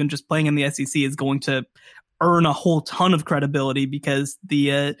on even just playing in the SEC, is going to earn a whole ton of credibility because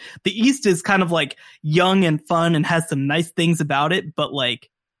the East is kind of like young and fun and has some nice things about it, but like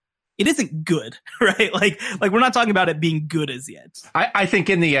it isn't good, right? Like we're not talking about it being good as yet. I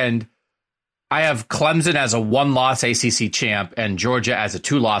think in the end, I have Clemson as a 1-loss ACC champ and Georgia as a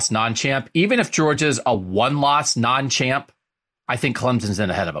 2-loss non-champ. Even if Georgia's a 1-loss non-champ, I think Clemson's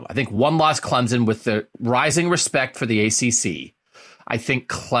in ahead of them. I think 1-loss Clemson, with the rising respect for the ACC, I think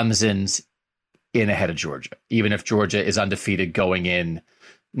Clemson's in ahead of Georgia, even if Georgia is undefeated going in.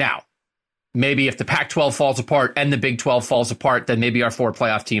 Now, maybe if the Pac-12 falls apart and the Big 12 falls apart, then maybe our 4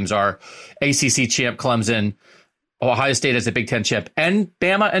 playoff teams are ACC champ Clemson, Ohio State as a Big 10 champ, and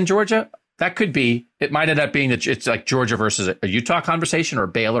Bama and Georgia. That could be. It might end up being that it's like Georgia versus a Utah conversation, or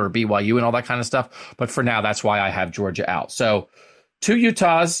Baylor or BYU and all that kind of stuff. But for now, that's why I have Georgia out. So 2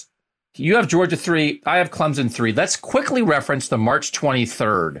 Utahs. You have Georgia 3. I have Clemson 3. Let's quickly reference the March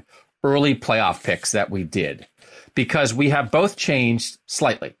 23rd early playoff picks that we did, because we have both changed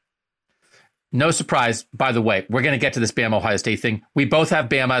slightly. No surprise, by the way, we're going to get to this Bama-Ohio State thing. We both have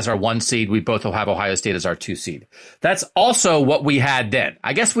Bama as our 1 seed. We both will have Ohio State as our 2 seed. That's also what we had then.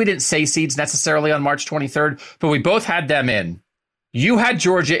 I guess we didn't say seeds necessarily on March 23rd, but we both had them in. You had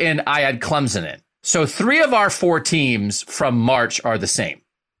Georgia in, I had Clemson in. So 3 of our 4 teams from March are the same,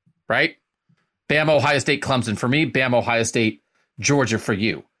 right? Bama, Ohio State, Clemson for me, Bama, Ohio State, Georgia for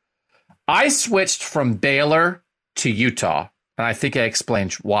you. I switched from Baylor to Utah, and I think I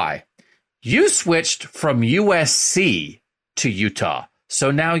explained why. You switched from USC to Utah,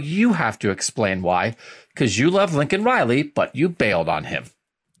 so now you have to explain why, because you love Lincoln Riley, but you bailed on him.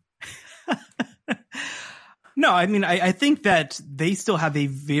 No, I mean, I think that they still have a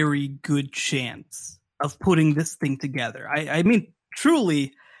very good chance of putting this thing together. I mean,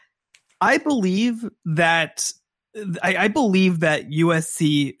 truly, I believe that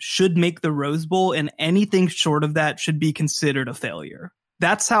USC should make the Rose Bowl, and anything short of that should be considered a failure.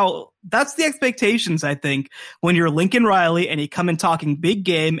 That's the expectations, I think, when you're Lincoln Riley and you come in talking big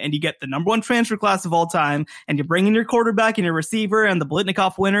game and you get the number 1 transfer class of all time and you bring in your quarterback and your receiver and the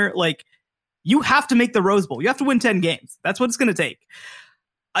Blitnikoff winner. Like, you have to make the Rose Bowl. You have to win 10 games. That's what it's going to take.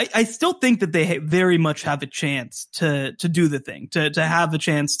 I still think that they very much have a chance to do the thing, to have a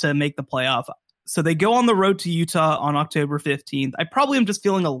chance to make the playoff. So they go on the road to Utah on October 15th. I probably am just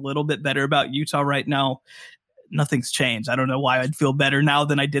feeling a little bit better about Utah right now. Nothing's changed. I don't know why I'd feel better now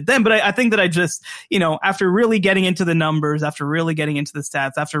than I did then, but I think that I just, after really getting into the numbers, after really getting into the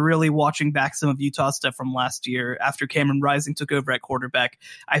stats, after really watching back some of Utah stuff from last year, after Cameron Rising took over at quarterback,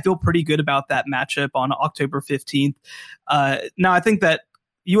 I feel pretty good about that matchup on October 15th. Now I think that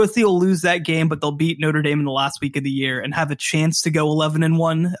USC will lose that game, but they'll beat Notre Dame in the last week of the year and have a chance to go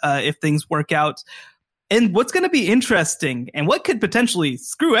 11-1 if things work out. And what's going to be interesting and what could potentially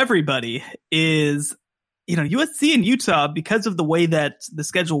screw everybody is, USC and Utah, because of the way that the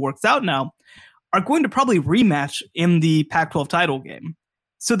schedule works out now, are going to probably rematch in the Pac-12 title game.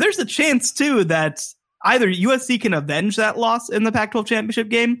 So there's a chance, too, that either USC can avenge that loss in the Pac-12 championship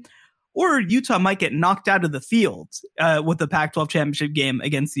game, or Utah might get knocked out of the field with the Pac-12 championship game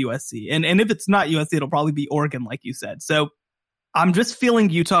against USC. And if it's not USC, it'll probably be Oregon, like you said. So I'm just feeling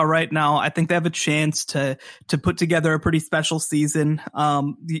Utah right now. I think they have a chance to put together a pretty special season.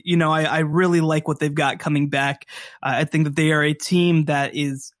 I really like what they've got coming back. I think that they are a team that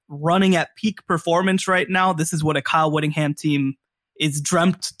is running at peak performance right now. This is what a Kyle Whittingham team is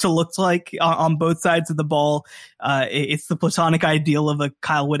dreamt to look like on both sides of the ball. It's the platonic ideal of a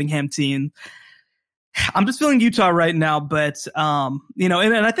Kyle Whittingham team. I'm just feeling Utah right now, but,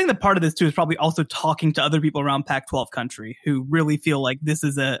 and I think that part of this too is probably also talking to other people around Pac-12 country who really feel like this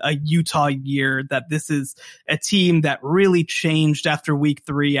is a Utah year, that this is a team that really changed after week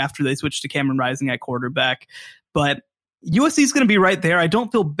 3, after they switched to Cameron Rising at quarterback. But USC is going to be right there. I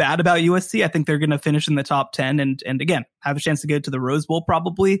don't feel bad about USC. I think they're going to finish in the top 10 and again, have a chance to go to the Rose Bowl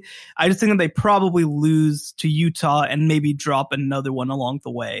probably. I just think that they probably lose to Utah and maybe drop another one along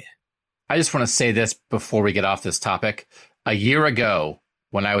the way. I just want to say this before we get off this topic. A year ago,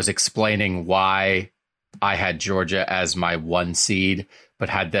 when I was explaining why I had Georgia as my 1 seed, but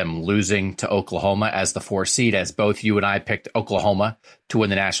had them losing to Oklahoma as the 4 seed, as both you and I picked Oklahoma to win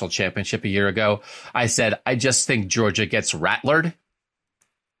the national championship a year ago, I said, I just think Georgia gets rattlered.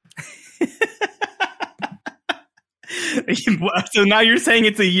 So now you're saying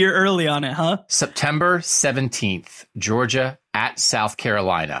it's a year early on it, huh? September 17th, Georgia at South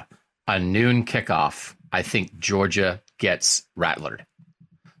Carolina. A noon kickoff. I think Georgia gets rattlered.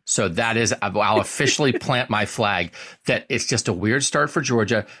 So that is, I'll officially plant my flag that it's just a weird start for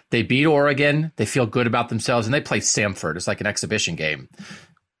Georgia. They beat Oregon. They feel good about themselves, and they play Samford. It's like an exhibition game.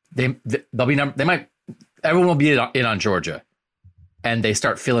 They'll be everyone will be in on Georgia, and they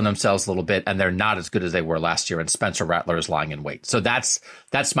start feeling themselves a little bit, and they're not as good as they were last year. And Spencer Rattler is lying in wait. So that's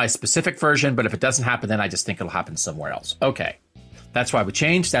my specific version. But if it doesn't happen, then I just think it'll happen somewhere else. Okay. That's why we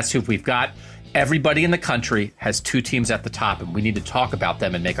changed. That's who we've got. Everybody in the country has 2 teams at the top, and we need to talk about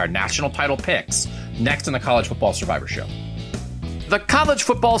them and make our national title picks next on the College Football Survivor Show. The College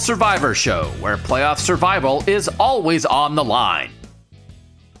Football Survivor Show, where playoff survival is always on the line.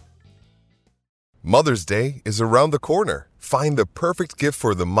 Mother's Day is around the corner. Find the perfect gift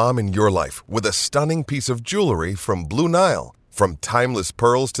for the mom in your life with a stunning piece of jewelry from Blue Nile. From timeless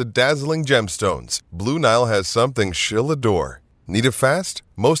pearls to dazzling gemstones, Blue Nile has something she'll adore. Need it fast?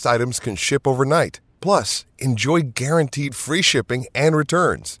 Most items can ship overnight. Plus, enjoy guaranteed free shipping and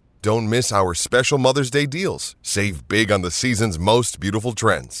returns. Don't miss our special Mother's Day deals. Save big on the season's most beautiful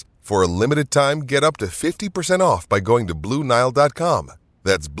trends. For a limited time, get up to 50% off by going to BlueNile.com.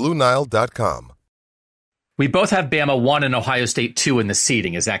 That's BlueNile.com. We both have Bama 1 and Ohio State 2 in the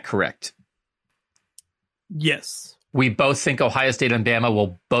seeding. Is that correct? Yes. We both think Ohio State and Bama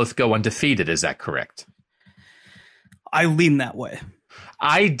will both go undefeated. Is that correct? I lean that way.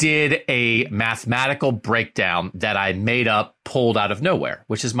 I did a mathematical breakdown that I made up, pulled out of nowhere,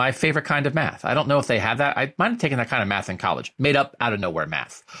 which is my favorite kind of math. I don't know if they have that. I might have taken that kind of math in college, made up out of nowhere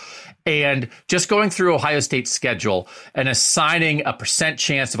math. And just going through Ohio State's schedule and assigning a percent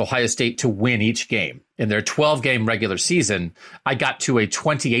chance of Ohio State to win each game in their 12-game regular season, I got to a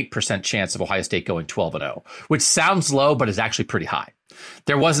 28% chance of Ohio State going 12-0, which sounds low, but is actually pretty high.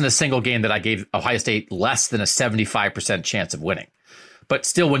 There wasn't a single game that I gave Ohio State less than a 75% chance of winning. But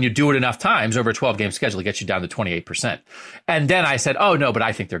still, when you do it enough times over a 12-game schedule, it gets you down to 28%. And then I said, oh, no, but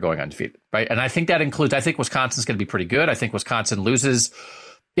I think they're going undefeated, right? And I think that includes, I think Wisconsin's going to be pretty good. I think Wisconsin loses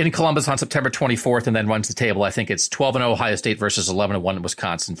in Columbus on September 24th and then runs the table. I think it's 12-0 Ohio State versus 11-1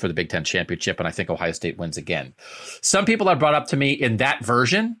 Wisconsin for the Big Ten championship, and I think Ohio State wins again. Some people have brought up to me in that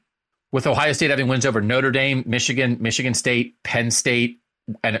version, with Ohio State having wins over Notre Dame, Michigan, Michigan State, Penn State,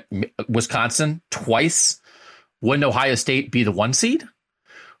 and Wisconsin twice, wouldn't Ohio State be the 1 seed?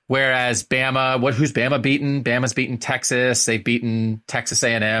 Whereas Bama, who's Bama beaten? Bama's beaten Texas. They've beaten Texas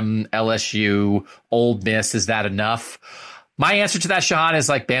A&M, LSU, Ole Miss. Is that enough? My answer to that, Shahan, is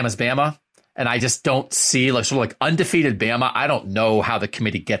like Bama's Bama. And I just don't see like sort of like undefeated Bama. I don't know how the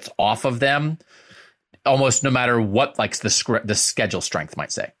committee gets off of them, almost no matter what like the schedule strength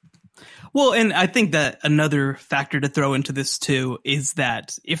might say. Well, and I think that another factor to throw into this too is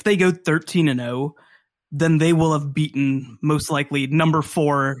that if they go 13-0, then they will have beaten most likely number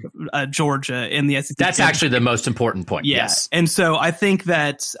 4 Georgia in the SEC. That's actually the most important point. Yeah. Yes. And so I think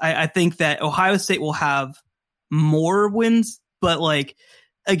that I think that Ohio State will have more wins, but like,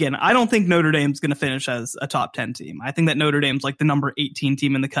 again, I don't think Notre Dame's going to finish as a top 10 team. I think that Notre Dame's like the number 18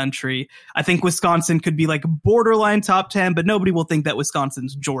 team in the country. I think Wisconsin could be like borderline top 10, but nobody will think that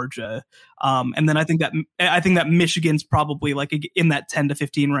Wisconsin's Georgia. And then I think that Michigan's probably like in that 10 to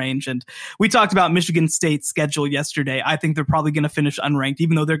 15 range. And we talked about Michigan State's schedule yesterday. I think they're probably going to finish unranked,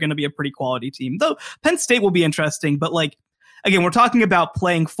 even though they're going to be a pretty quality team. Though Penn State will be interesting, but like, again, we're talking about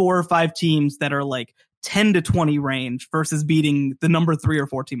playing 4 or 5 teams that are like 10 to 20 range versus beating the number 3 or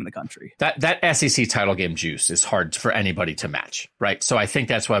 4 team in the country. That SEC title game juice is hard for anybody to match, right? So I think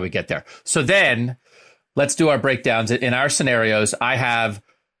that's why we get there. So then let's do our breakdowns. In our scenarios, I have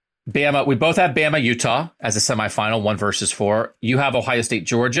Bama. We both have Bama, Utah as a semifinal, 1 versus 4. You have Ohio State,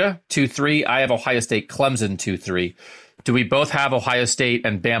 Georgia, 2-3. I have Ohio State, Clemson, 2-3. Do we both have Ohio State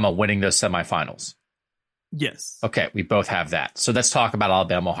and Bama winning those semifinals? Yes. Okay, we both have that. So let's talk about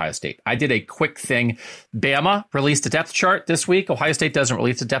Alabama, Ohio State. I did a quick thing. Bama released a depth chart this week. Ohio State doesn't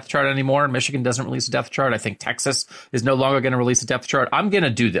release a depth chart anymore. Michigan doesn't release a depth chart. I think Texas is no longer going to release a depth chart. I'm going to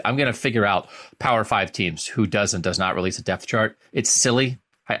do that. I'm going to figure out Power 5 teams who does and does not release a depth chart. It's silly.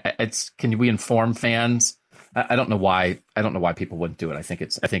 Can we inform fans? I don't know why. I don't know why people wouldn't do it. I think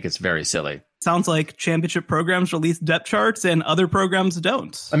it's very silly. Sounds like championship programs release depth charts and other programs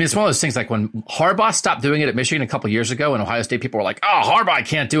don't. I mean, it's one of those things like when Harbaugh stopped doing it at Michigan a couple years ago, and Ohio State people were like, "Oh, Harbaugh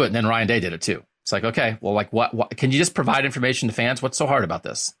can't do it," and then Ryan Day did it too. It's like, okay, well, like what? Can you just provide information to fans? What's so hard about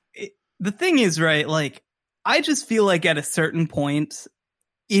this? The thing is, right? Like, I just feel like at a certain point,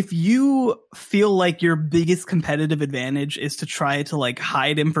 if you feel like your biggest competitive advantage is to try to like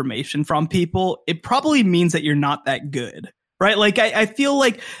hide information from people, it probably means that you're not that good, right? Like, I feel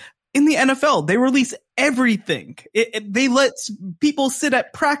like in the NFL, they release everything. They let people sit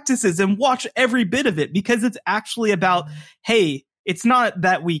at practices and watch every bit of it because it's actually about, hey, it's not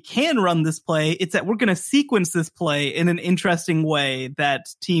that we can run this play. It's that we're going to sequence this play in an interesting way that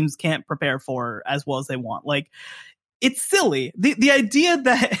teams can't prepare for as well as they want. Like, it's silly. The idea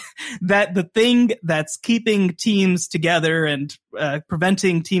that the thing that's keeping teams together and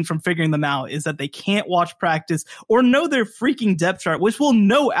preventing teams from figuring them out is that they can't watch practice or know their freaking depth chart, which we'll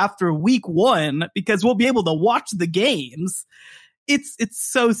know after week 1 because we'll be able to watch the games. It's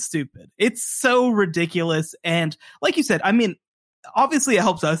so stupid. It's so ridiculous. And like you said, I mean, obviously it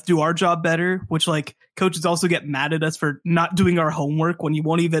helps us do our job better, which like coaches also get mad at us for not doing our homework when you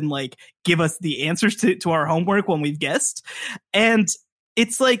won't even like give us the answers to our homework when we've guessed. And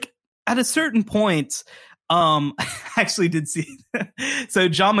it's like at a certain point, I actually did see. So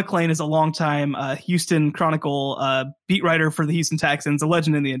John McClain is a longtime Houston Chronicle beat writer for the Houston Texans, a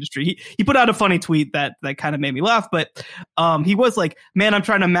legend in the industry. He put out a funny tweet that kind of made me laugh, but he was like, "Man, I'm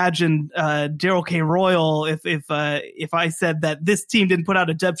trying to imagine Daryl K. Royal if I said that this team didn't put out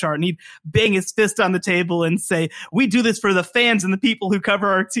a depth chart, and he'd bang his fist on the table and say, 'We do this for the fans and the people who cover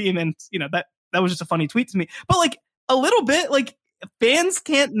our team.'" And that was just a funny tweet to me. But like a little bit, like fans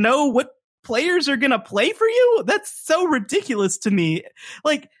can't know what players are going to play for you. That's so ridiculous to me.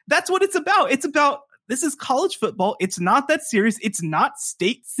 Like, that's what it's about. It's about, this is college football. It's not that serious. It's not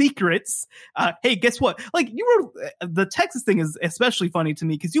state secrets. Hey, guess what? Like, the Texas thing is especially funny to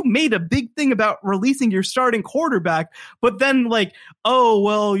me because you made a big thing about releasing your starting quarterback, but then like, oh,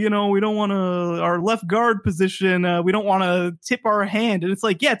 well, we don't want to, our left guard position, we don't want to tip our hand. And it's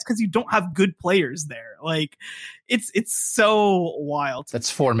like, yeah, it's because you don't have good players there. Like, it's so wild.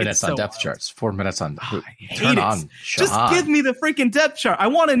 That's 4 minutes on depth charts. 4 minutes on. Turn on. Just give me the freaking depth chart. I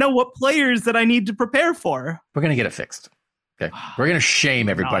want to know what players that I need to prepare for. We're going to get it fixed. Okay. We're going to shame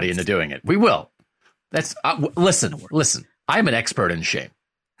everybody into doing it. We will. That's listen. I'm an expert in shame.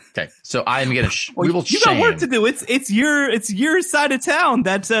 Okay, so I'm gonna. We will. You got work to do. It's your side of town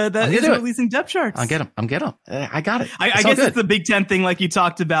that is releasing depth charts. I'll get them. I got it. I guess it's the Big Ten thing, like you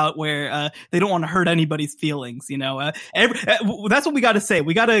talked about, where they don't want to hurt anybody's feelings. That's what we got to say.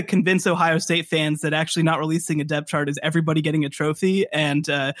 We got to convince Ohio State fans that actually not releasing a depth chart is everybody getting a trophy, and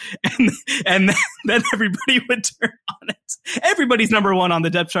then everybody would turn on it. Everybody's number one on the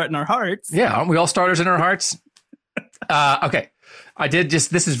depth chart in our hearts. Yeah, aren't we all starters in our hearts? Okay.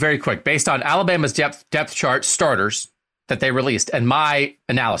 This is very quick. Based on Alabama's depth chart starters that they released and my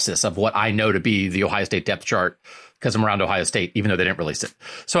analysis of what I know to be the Ohio State depth chart, because I'm around Ohio State, even though they didn't release it.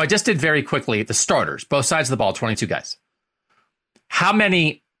 So I just did very quickly the starters, both sides of the ball, 22 guys. How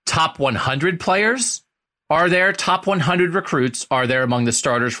many top 100 players are there? Top 100 recruits are there among the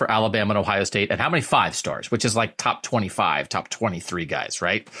starters for Alabama and Ohio State? And how many 5 stars, which is like top 25, top 23 guys,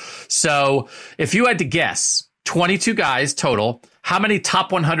 right? So if you had to guess, 22 guys total. How many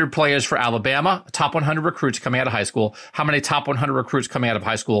top 100 players for Alabama? Top 100 recruits coming out of high school. How many top 100 recruits coming out of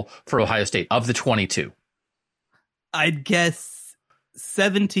high school for Ohio State of the 22? I'd guess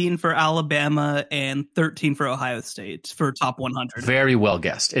 17 for Alabama and 13 for Ohio State for top 100. Very well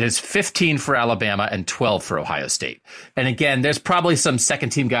guessed. It is 15 for Alabama and 12 for Ohio State. And again, there's probably some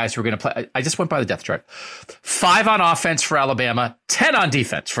second team guys who are going to play. I just went by the depth chart. 5 on offense for Alabama, 10 on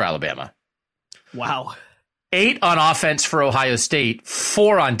defense for Alabama. Wow. 8 on offense for Ohio State,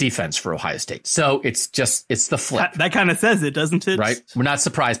 4 on defense for Ohio State. So it's the flip. That kind of says it, doesn't it? Right? We're not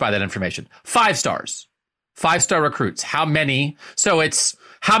surprised by that information. 5 stars, 5-star recruits. How many? So it's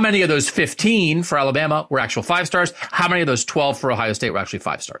how many of those 15 for Alabama were actual 5 stars? How many of those 12 for Ohio State were actually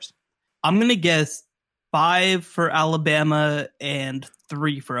 5 stars? I'm going to guess 5 for Alabama and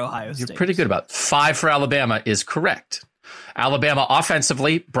 3 for Ohio State. You're pretty good about it. 5 for Alabama is correct. Alabama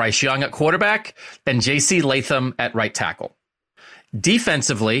offensively, Bryce Young at quarterback and J.C. Latham at right tackle.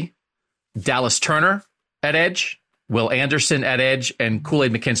 Defensively, Dallas Turner at edge, Will Anderson at edge, and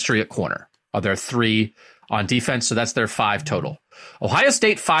Kool-Aid McKinstry at corner. Are there 3 on defense? So that's their 5 total. Ohio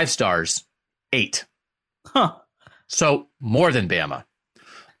State 5 stars, 8. Huh. So more than Bama.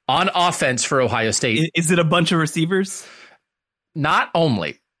 On offense for Ohio State. Is it a bunch of receivers? Not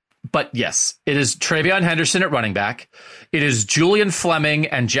only. But yes, it is Travion Henderson at running back. It is Julian Fleming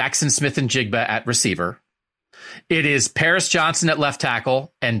and Jackson Smith-Njigba at receiver. It is Paris Johnson at left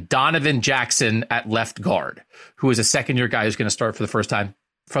tackle and Donovan Jackson at left guard, who is a second-year guy who's going to start for the first time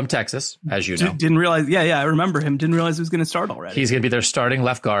from Texas, as you know. Didn't realize. Yeah, I remember him. Didn't realize he was going to start already. He's going to be their starting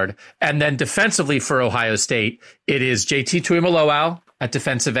left guard. And then defensively for Ohio State, it is JT Tuimoloau at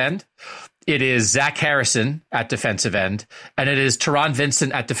defensive end. It is Zach Harrison at defensive end, and it is Teron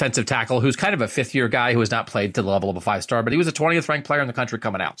Vincent at defensive tackle, who's kind of a 5th-year guy who has not played to the level of a 5-star, but he was a 20th ranked player in the country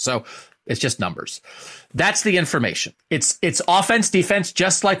coming out. So it's just numbers. That's the information. It's offense, defense,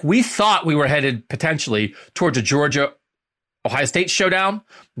 just like we thought we were headed potentially towards a Georgia-Ohio State showdown.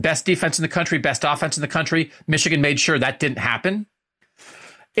 Best defense in the country, best offense in the country. Michigan made sure that didn't happen.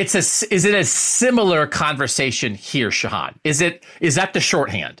 Is it a similar conversation here, Shahan? Is that the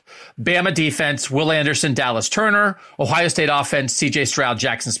shorthand? Bama defense, Will Anderson, Dallas Turner. Ohio State offense, C.J. Stroud,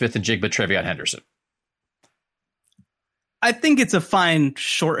 Jackson Smith-Njigba, Travion Henderson. I think it's a fine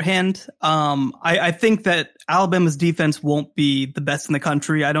shorthand. I think that Alabama's defense won't be the best in the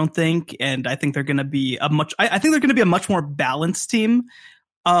country, I don't think, and I think they're going to be a much more balanced team.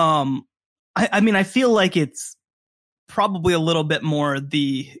 I mean, I feel like it's probably a little bit more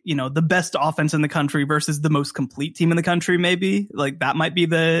the best offense in the country versus the most complete team in the country. Maybe like that might be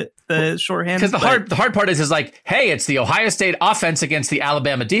the shorthand. Because the hard part is like, hey, it's the Ohio State offense against the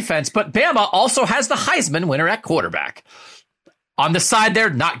Alabama defense, but Bama also has the Heisman winner at quarterback on the side they're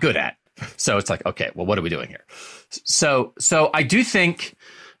not good at. So it's like, okay, well, what are we doing here? So I do think,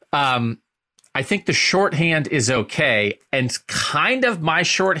 I think the shorthand is okay. And kind of my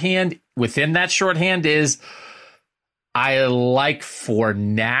shorthand within that shorthand is I like for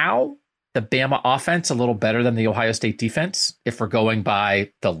now the Bama offense a little better than the Ohio State defense if we're going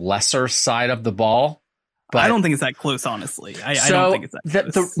by the lesser side of the ball. But I don't think it's that close, honestly. I don't think it's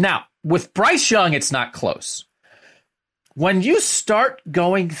that close. Now, with Bryce Young, it's not close. When you start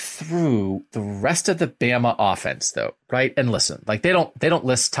going through the rest of the Bama offense, though, right? And listen, like they don't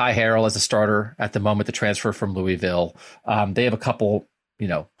list Ty Harrell as a starter at the moment, the transfer from Louisville. They have a couple,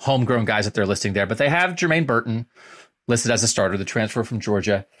 homegrown guys that they're listing there, but they have Jermaine Burton listed as a starter, the transfer from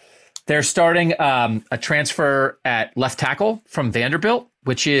Georgia. They're starting a transfer at left tackle from Vanderbilt,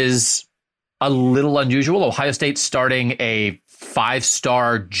 which is a little unusual. Ohio State starting a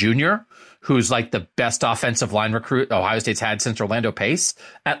 5-star junior who's like the best offensive line recruit Ohio State's had since Orlando Pace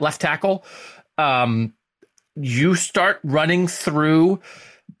at left tackle. You start running through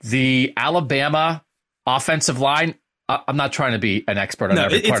the Alabama offensive line. I'm not trying to be an expert on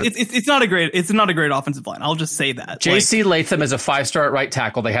every part. It's not a great offensive line. I'll just say that. J.C. Latham is a 5-star at right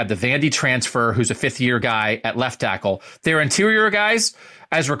tackle. They had the Vandy transfer, who's a 5th-year guy at left tackle. Their interior guys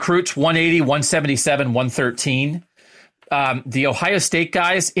as recruits, 180, 177, 113. The Ohio State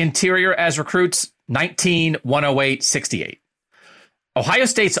guys, interior as recruits, 19, 108, 68. Ohio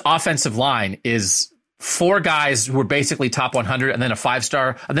State's offensive line is 4 guys who were basically top 100 and then a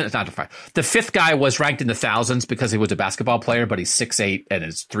 5-star. And then it's not a 5. The 5th guy was ranked in the thousands because he was a basketball player, but he's 6'8" and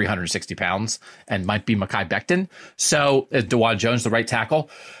is 360 pounds and might be Mekhi Becton. So DeJuan Jones, the right tackle.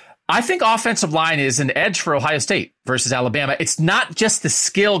 I think offensive line is an edge for Ohio State versus Alabama. It's not just the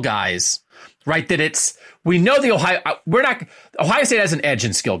skill guys, right? We know Ohio State has an edge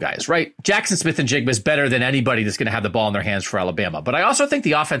in skill guys, right? Jackson Smith and Jigba is better than anybody that's going to have the ball in their hands for Alabama. But I also think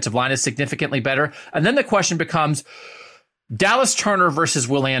the offensive line is significantly better. And then the question becomes Dallas Turner versus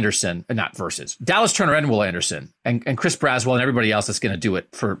Will Anderson, Dallas Turner and Will Anderson and Chris Braswell and everybody else that's going to do it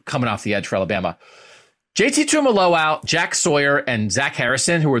for coming off the edge for Alabama. JT Tuimoloau, Jack Sawyer, and Zach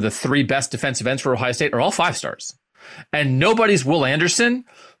Harrison, who are the 3 best defensive ends for Ohio State, are all 5-stars. And nobody's Will Anderson.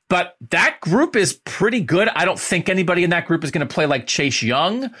 But that group is pretty good. I don't think anybody in that group is going to play like Chase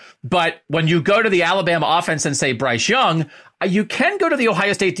Young. But when you go to the Alabama offense and say Bryce Young, you can go to the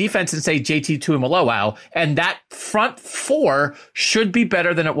Ohio State defense and say JT Tuimoloau. And that front 4 should be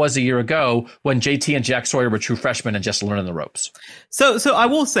better than it was a year ago when JT and Jack Sawyer were true freshmen and just learning the ropes. So I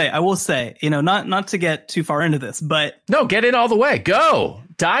will say, not to get too far into this, but no, get in all the way. Go.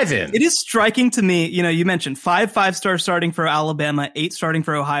 Dive in. It is striking to me, you mentioned 5-5-stars starting for Alabama, 8 starting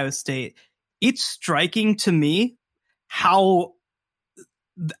for Ohio State. It's striking to me how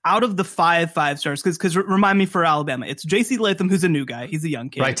out of the 5-5-stars, because remind me for Alabama, it's J.C. Latham, who's a new guy. He's a young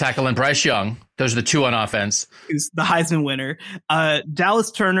kid. Right tackle, and Bryce Young. Those are the 2 on offense. Who's the Heisman winner.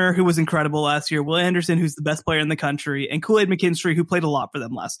 Dallas Turner, who was incredible last year. Will Anderson, who's the best player in the country. And Kool-Aid McKinstry, who played a lot for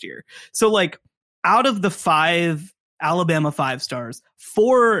them last year. So, out of the 5 Alabama 5-stars,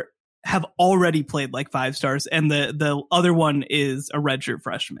 4 have already played like 5-stars, and the other one is a redshirt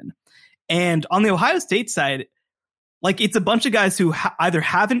freshman. And on the Ohio State side, it's a bunch of guys who either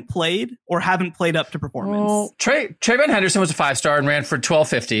haven't played or haven't played up to performance. Well, Trayvon Henderson was a 5-star and ran for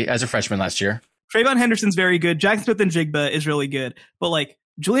 1250 as a freshman last year. Trayvon Henderson's very good. Jackson Smith and Jigba is really good. But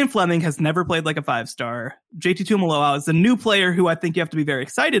Julian Fleming has never played like a 5-star. JT Tuimoloau is a new player who I think you have to be very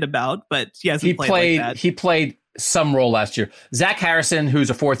excited about, but he hasn't played like that. He played some role last year. Zach Harrison, who's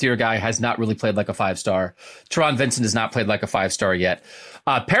a 4th-year guy, has not really played like a 5-star. Teron Vincent has not played like a 5-star yet.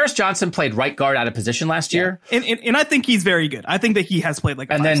 Paris Johnson played right guard out of position last year. And I think he's very good. I think that he has played like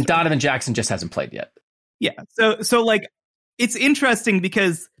a 5-star. And then Donovan Jackson just hasn't played yet. Yeah. So it's interesting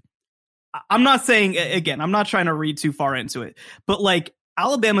because I'm not saying, again, I'm not trying to read too far into it, but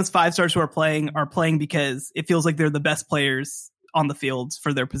Alabama's 5-stars who are playing because it feels like they're the best players on the field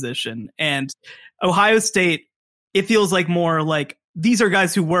for their position. And Ohio State, it feels more these are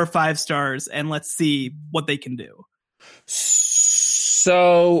guys who were 5-stars and let's see what they can do.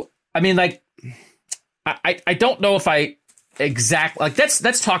 So, I mean, I don't know if I exactly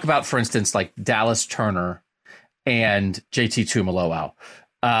let's talk about, for instance, Dallas Turner and JT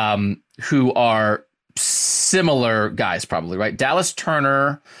Tuimoloau, who are similar guys, probably, right? Dallas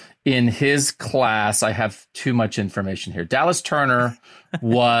Turner in his class, I have too much information here. Dallas Turner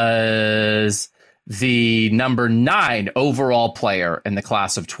was the number 9 overall player in the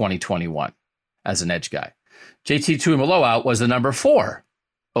class of 2021 as an edge guy. JT Tuimoloau was the number 4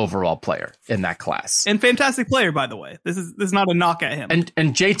 overall player in that class. And fantastic player, by the way. This is not a knock at him.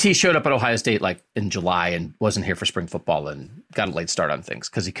 And JT showed up at Ohio State like in July and wasn't here for spring football and got a late start on things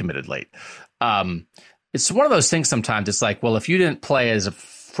because he committed late. It's one of those things sometimes. It's like, well, if you didn't play as a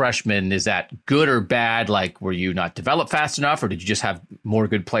freshman, is that good or bad? Like, were you not developed fast enough, or did you just have more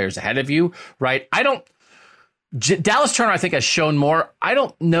good players ahead of you? Right? Dallas Turner, I think, has shown more. I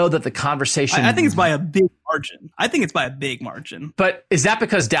don't know that the conversation... I think it's by a big margin. But is that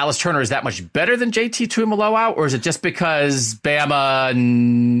because Dallas Turner is that much better than JT Tuimoloau, or is it just because Bama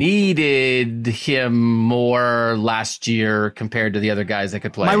needed him more last year compared to the other guys that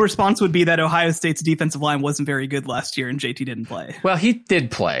could play? My response would be that Ohio State's defensive line wasn't very good last year, and JT didn't play. Well, he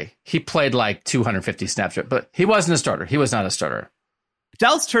did play. He played like 250 snaps, but he wasn't a starter. He was not a starter.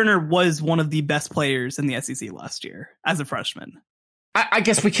 Dallas Turner was one of the best players in the SEC last year as a freshman. I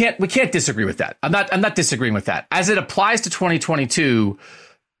guess we can't disagree with that. I'm not disagreeing with that. As it applies to 2022,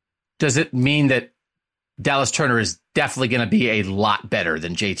 does it mean that Dallas Turner is definitely going to be a lot better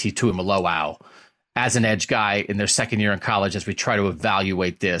than JT Tuimoloau as an edge guy in their second year in college? As we try to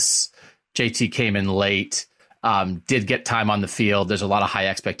evaluate this, JT came in late. Did get time on the field. There's a lot of high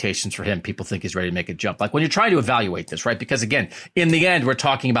expectations for him. People think he's ready to make a jump. Like when you're trying to evaluate this, right? Because again, in the end, we're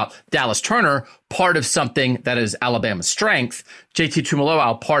talking about Dallas Turner, part of something that is Alabama's strength, JT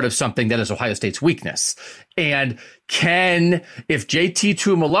Tuimoloau, part of something that is Ohio State's weakness. And if JT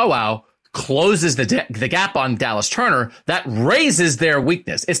Tuimoloau closes the gap on Dallas Turner, that raises their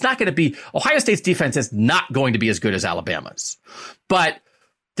weakness. It's not going to be, Ohio State's defense is not going to be as good as Alabama's. But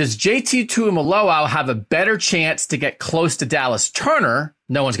does JT Tuimoloau have a better chance to get close to Dallas Turner?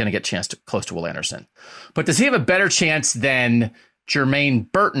 No one's going to get close to Will Anderson. But does he have a better chance than Jermaine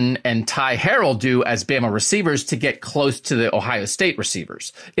Burton and Ty Harrell do as Bama receivers to get close to the Ohio State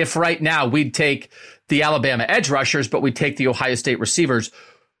receivers? If right now we'd take the Alabama edge rushers, but we'd take the Ohio State receivers,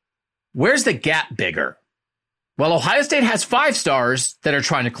 where's the gap bigger? Well, Ohio State has 5 stars that are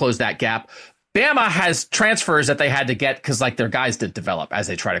trying to close that gap. Bama has transfers that they had to get because like their guys didn't develop as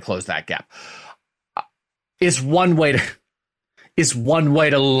they try to close that gap. Is one way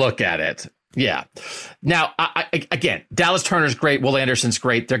to look at it. Yeah. Now, again, Dallas Turner's great. Will Anderson's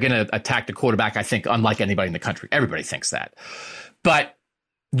great. They're going to attack the quarterback, I think, unlike anybody in the country. Everybody thinks that. But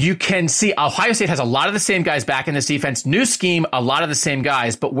you can see Ohio State has a lot of the same guys back in this defense. New scheme, a lot of the same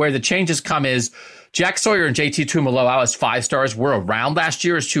guys. But where the changes come is Jack Sawyer and JT Tuimoloau as 5 stars were around last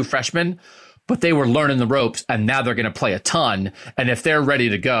year as 2 freshmen. But they were learning the ropes, and now they're going to play a ton. And if they're ready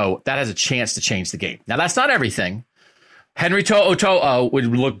to go, that has a chance to change the game. Now, that's not everything. Henry To'oTo'o would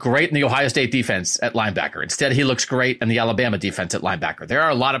look great in the Ohio State defense at linebacker. Instead, he looks great in the Alabama defense at linebacker. There are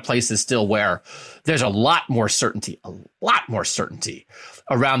a lot of places still where there's a lot more certainty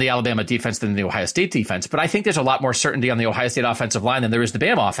around the Alabama defense than the Ohio State defense. But I think there's a lot more certainty on the Ohio State offensive line than there is the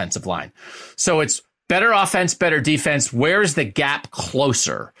Bama offensive line. So it's better offense, better defense. Where's the gap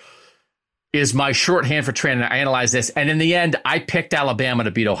closer? Is my shorthand for trying to analyze this. And in the end, I picked Alabama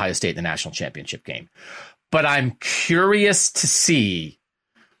to beat Ohio State in the national championship game. But I'm curious to see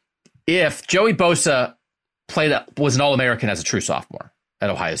if Joey Bosa was an All-American as a true sophomore at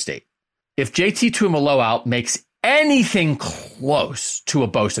Ohio State. If JT Tuimoloau makes anything close to a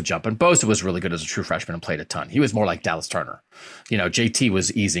Bosa jump, and Bosa was really good as a true freshman and played a ton. He was more like Dallas Turner. JT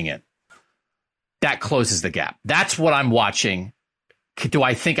was easing it. That closes the gap. That's what I'm watching. Do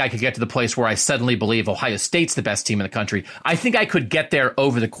I think I could get to the place where I suddenly believe Ohio State's the best team in the country? I think I could get there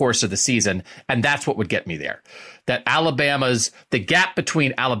over the course of the season, and that's what would get me there. That the gap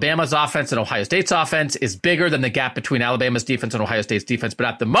between Alabama's offense and Ohio State's offense is bigger than the gap between Alabama's defense and Ohio State's defense. But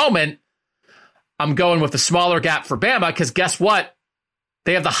at the moment, I'm going with the smaller gap for Bama because guess what?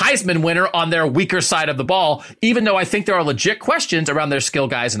 They have the Heisman winner on their weaker side of the ball, even though I think there are legit questions around their skill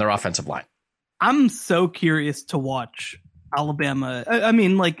guys and their offensive line. I'm so curious to watch Alabama. I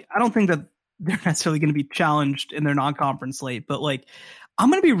mean, like, I don't think that they're necessarily going to be challenged in their non-conference slate, but like, I'm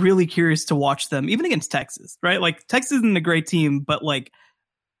going to be really curious to watch them even against Texas, right? Like, Texas isn't a great team, but like,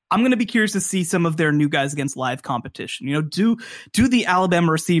 I'm going to be curious to see some of their new guys against live competition. Do the Alabama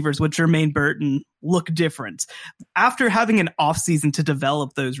receivers with Jermaine Burton look different after having an offseason to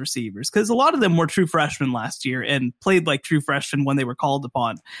develop those receivers? Because a lot of them were true freshmen last year and played like true freshmen when they were called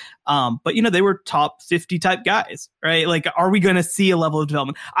upon. But they were top 50 type guys, right? Like, are we going to see a level of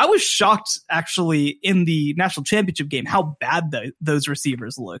development? I was shocked actually in the national championship game how bad those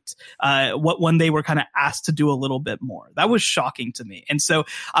receivers looked when they were kind of asked to do a little bit more. That was shocking to me. And so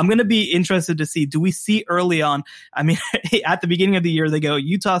I'm going to be interested to see, do we see early on, I mean, at the beginning of the year, they go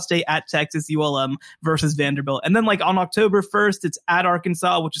Utah State at Texas, ULM, versus Vanderbilt. And then like on October 1st, it's at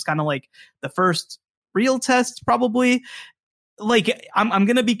Arkansas, which is kind of like the first real test probably. Like I'm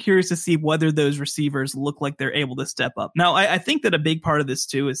going to be curious to see whether those receivers look like they're able to step up. Now, I think that a big part of this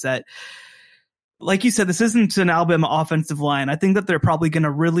too is that, like you said, this isn't an Alabama offensive line. I think that they're probably going to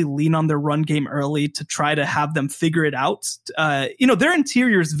really lean on their run game early to try to have them figure it out. Their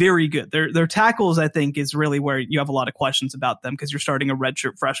interior is very good. Their tackles, I think, is really where you have a lot of questions about them because you're starting a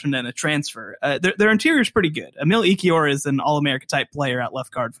redshirt freshman and a transfer. Their interior is pretty good. Emil Ekiyor is an All-America type player at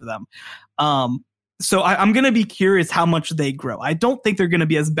left guard for them. So I'm going to be curious how much they grow. I don't think they're going to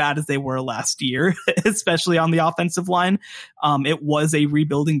be as bad as they were last year, especially on the offensive line. It was a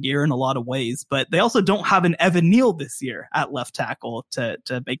rebuilding year in a lot of ways, but they also don't have an Evan Neal this year at left tackle to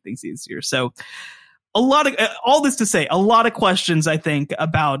make things easier. So all this to say, a lot of questions, I think,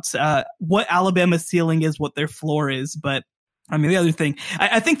 about what Alabama's ceiling is, what their floor is, but I mean, the other thing,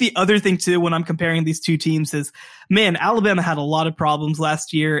 I think the other thing too, when I'm comparing these two teams is, man, Alabama had a lot of problems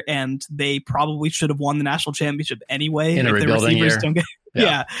last year and they probably should have won the national championship anyway. In a rebuilding year.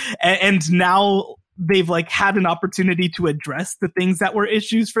 Yeah. And now they've like had an opportunity to address the things that were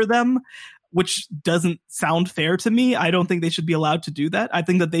issues for them, which doesn't sound fair to me. I don't think they should be allowed to do that. I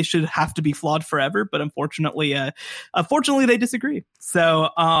think that they should have to be flawed forever, but unfortunately they disagree. So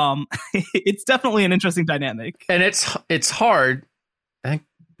it's definitely an interesting dynamic. And it's hard. I think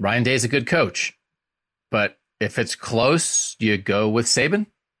Ryan Day is a good coach, but if it's close, you go with Saban.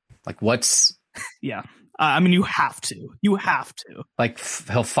 Like what's... Yeah. I mean, you have to. Like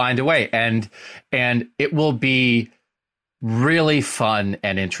he'll find a way, and it will be really fun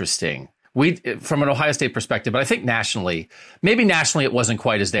and interesting. From an Ohio State perspective, but I think nationally it wasn't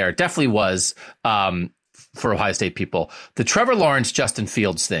quite as there. It definitely was for Ohio State people. The Trevor Lawrence, Justin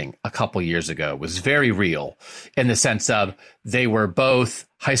Fields thing a couple years ago was very real in the sense of they were both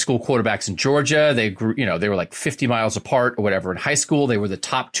high school quarterbacks in Georgia. They grew, they were like 50 miles apart or whatever in high school. They were the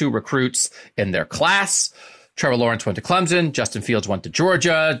top two recruits in their class. Trevor Lawrence went to Clemson. Justin Fields went to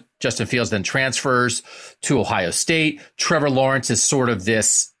Georgia. Justin Fields then transfers to Ohio State. Trevor Lawrence is sort of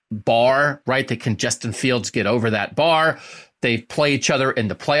this bar, right? Can Justin Fields get over that bar? They play each other in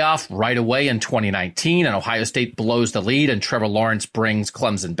the playoff right away in 2019, and Ohio State blows the lead, and Trevor Lawrence brings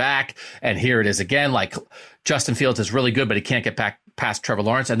Clemson back. And here it is again, like Justin Fields is really good, but he can't get back past Trevor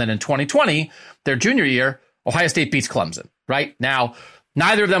Lawrence. And then in 2020, their junior year, Ohio State beats Clemson, right? Now,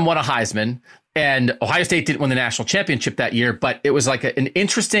 neither of them won a Heisman. And Ohio State didn't win the national championship that year, but it was like an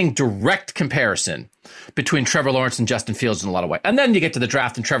interesting direct comparison between Trevor Lawrence and Justin Fields in a lot of ways. And then you get to the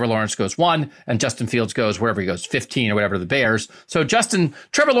draft and Trevor Lawrence goes 1 and Justin Fields goes wherever he goes, 15 or whatever, the Bears. So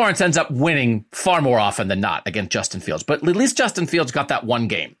Trevor Lawrence ends up winning far more often than not against Justin Fields. But at least Justin Fields got that one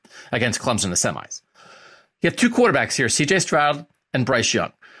game against Clemson in the semis. You have two quarterbacks here, CJ Stroud and Bryce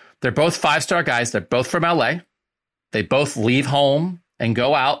Young. They're both 5-star guys. They're both from LA. They both leave home and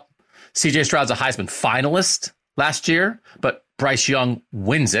go out. CJ Stroud's a Heisman finalist last year, but Bryce Young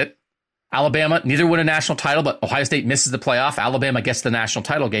wins it. Alabama, neither win a national title, but Ohio State misses the playoff. Alabama gets the national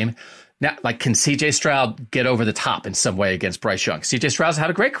title game. Now, can CJ Stroud get over the top in some way against Bryce Young? CJ Stroud's had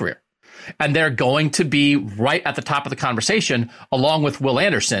a great career. And they're going to be right at the top of the conversation, along with Will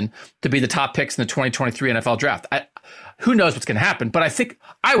Anderson, to be the top picks in the 2023 NFL draft. Who knows what's going to happen, but I think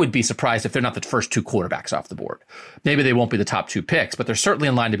I would be surprised if they're not the first two quarterbacks off the board. Maybe they won't be the top two picks, but they're certainly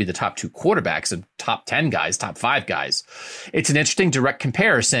in line to be the top two quarterbacks and top 10 guys, top 5 guys. It's an interesting direct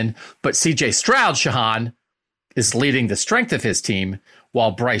comparison, but CJ Stroud, Shahan, is leading the strength of his team, while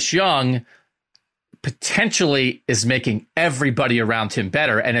Bryce Young potentially is making everybody around him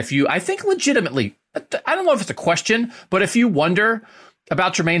better. And I think legitimately, I don't know if it's a question, but if you wonder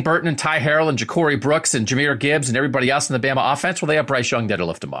about Jermaine Burton and Ty Harrell and Ja'Cory Brooks and Jahmyr Gibbs and everybody else in the Bama offense, well, they have Bryce Young there to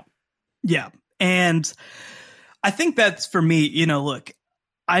lift them up. Yeah. And I think that's, for me, look,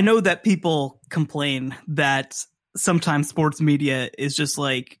 I know that people complain that sometimes sports media is just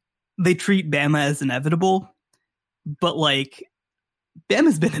like, they treat Bama as inevitable, but like,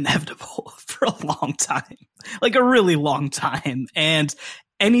 Bama's been inevitable for a long time, like a really long time. And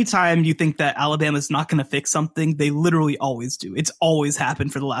anytime you think that Alabama's not going to fix something, they literally always do. It's always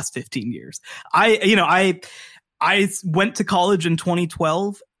happened for the last 15 years. I went to college in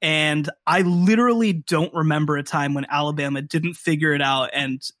 2012, and I literally don't remember a time when Alabama didn't figure it out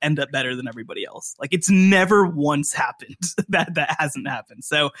and end up better than everybody else. Like, it's never once happened. that hasn't happened.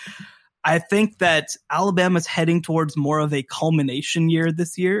 So I think that Alabama's heading towards more of a culmination year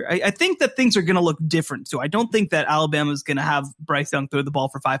this year. I think that things are going to look different too. I don't think that Alabama's going to have Bryce Young throw the ball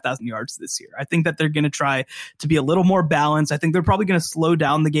for 5,000 yards this year. I think that they're going to try to be a little more balanced. I think they're probably going to slow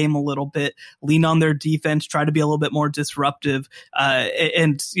down the game a little bit, lean on their defense, try to be a little bit more disruptive,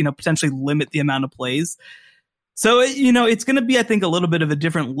 and potentially limit the amount of plays. So, it's going to be, I think, a little bit of a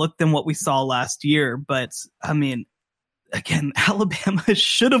different look than what we saw last year. But I mean, again, Alabama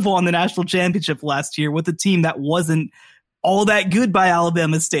should have won the national championship last year with a team that wasn't all that good by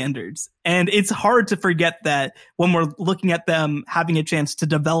Alabama standards. And it's hard to forget that when we're looking at them having a chance to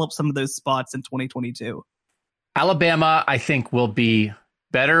develop some of those spots in 2022. Alabama, I think, will be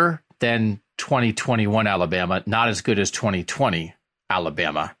better than 2021 Alabama, not as good as 2020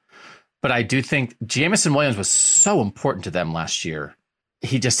 Alabama. But I do think Jamison Williams was so important to them last year.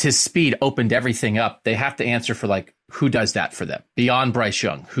 His speed opened everything up. They have to answer for who does that for them beyond Bryce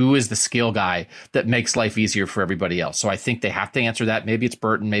Young? Who is the skill guy that makes life easier for everybody else? So I think they have to answer that. Maybe it's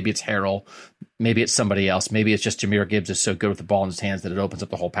Burton, maybe it's Harrell, maybe it's somebody else. Maybe it's just Jahmyr Gibbs is so good with the ball in his hands that it opens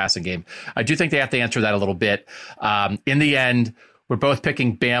up the whole passing game. I do think they have to answer that a little bit. In the end, we're both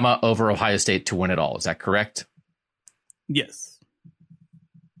picking Bama over Ohio State to win it all. Is that correct? Yes.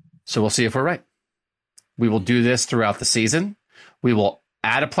 So we'll see if we're right. We will do this throughout the season. We will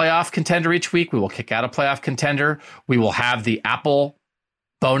add a playoff contender each week. We will kick out a playoff contender. We will have the Apple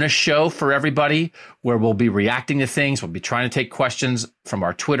bonus show for everybody where we'll be reacting to things. We'll be trying to take questions from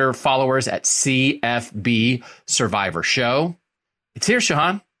our Twitter followers at CFB Survivor Show. It's here,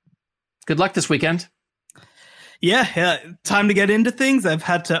 Shahan. Good luck this weekend. Yeah, time to get into things. I've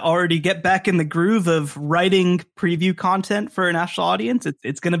had to already get back in the groove of writing preview content for a national audience.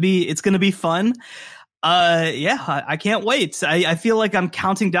 It's going to be fun. I can't wait. I feel like I'm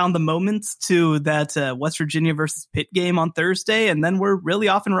counting down the moments to that West Virginia versus Pitt game on Thursday, and then we're really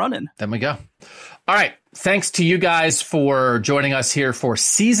off and running. Then we go. All right. Thanks to you guys for joining us here for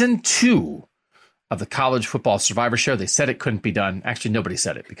season 2 of the College Football Survivor Show. They said it couldn't be done. Actually, nobody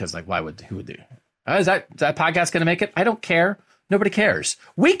said it because who would do? Is that podcast going to make it? I don't care. Nobody cares.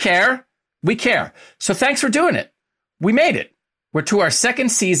 We care. We care. So thanks for doing it. We made it. We're to our second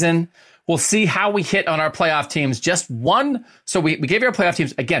season. We'll see how we hit on our playoff teams. Just one. So we gave you our playoff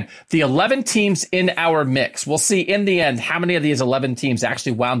teams. Again, the 11 teams in our mix. We'll see in the end how many of these 11 teams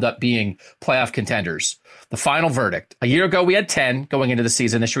actually wound up being playoff contenders. The final verdict. A year ago, we had 10 going into the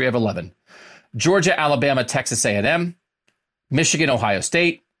season. This year, we have 11. Georgia, Alabama, Texas A&M, Michigan, Ohio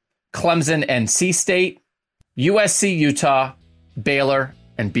State, Clemson, NC State, USC, Utah, Baylor,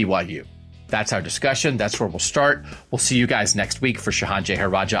 and BYU. That's our discussion. That's where we'll start. We'll see you guys next week. For Shahan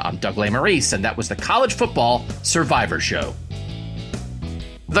Jeharaja, I'm Doug Lesmerises, and that was the College Football Survivor Show.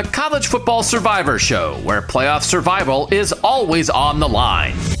 The College Football Survivor Show, where playoff survival is always on the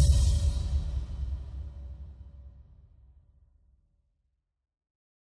line.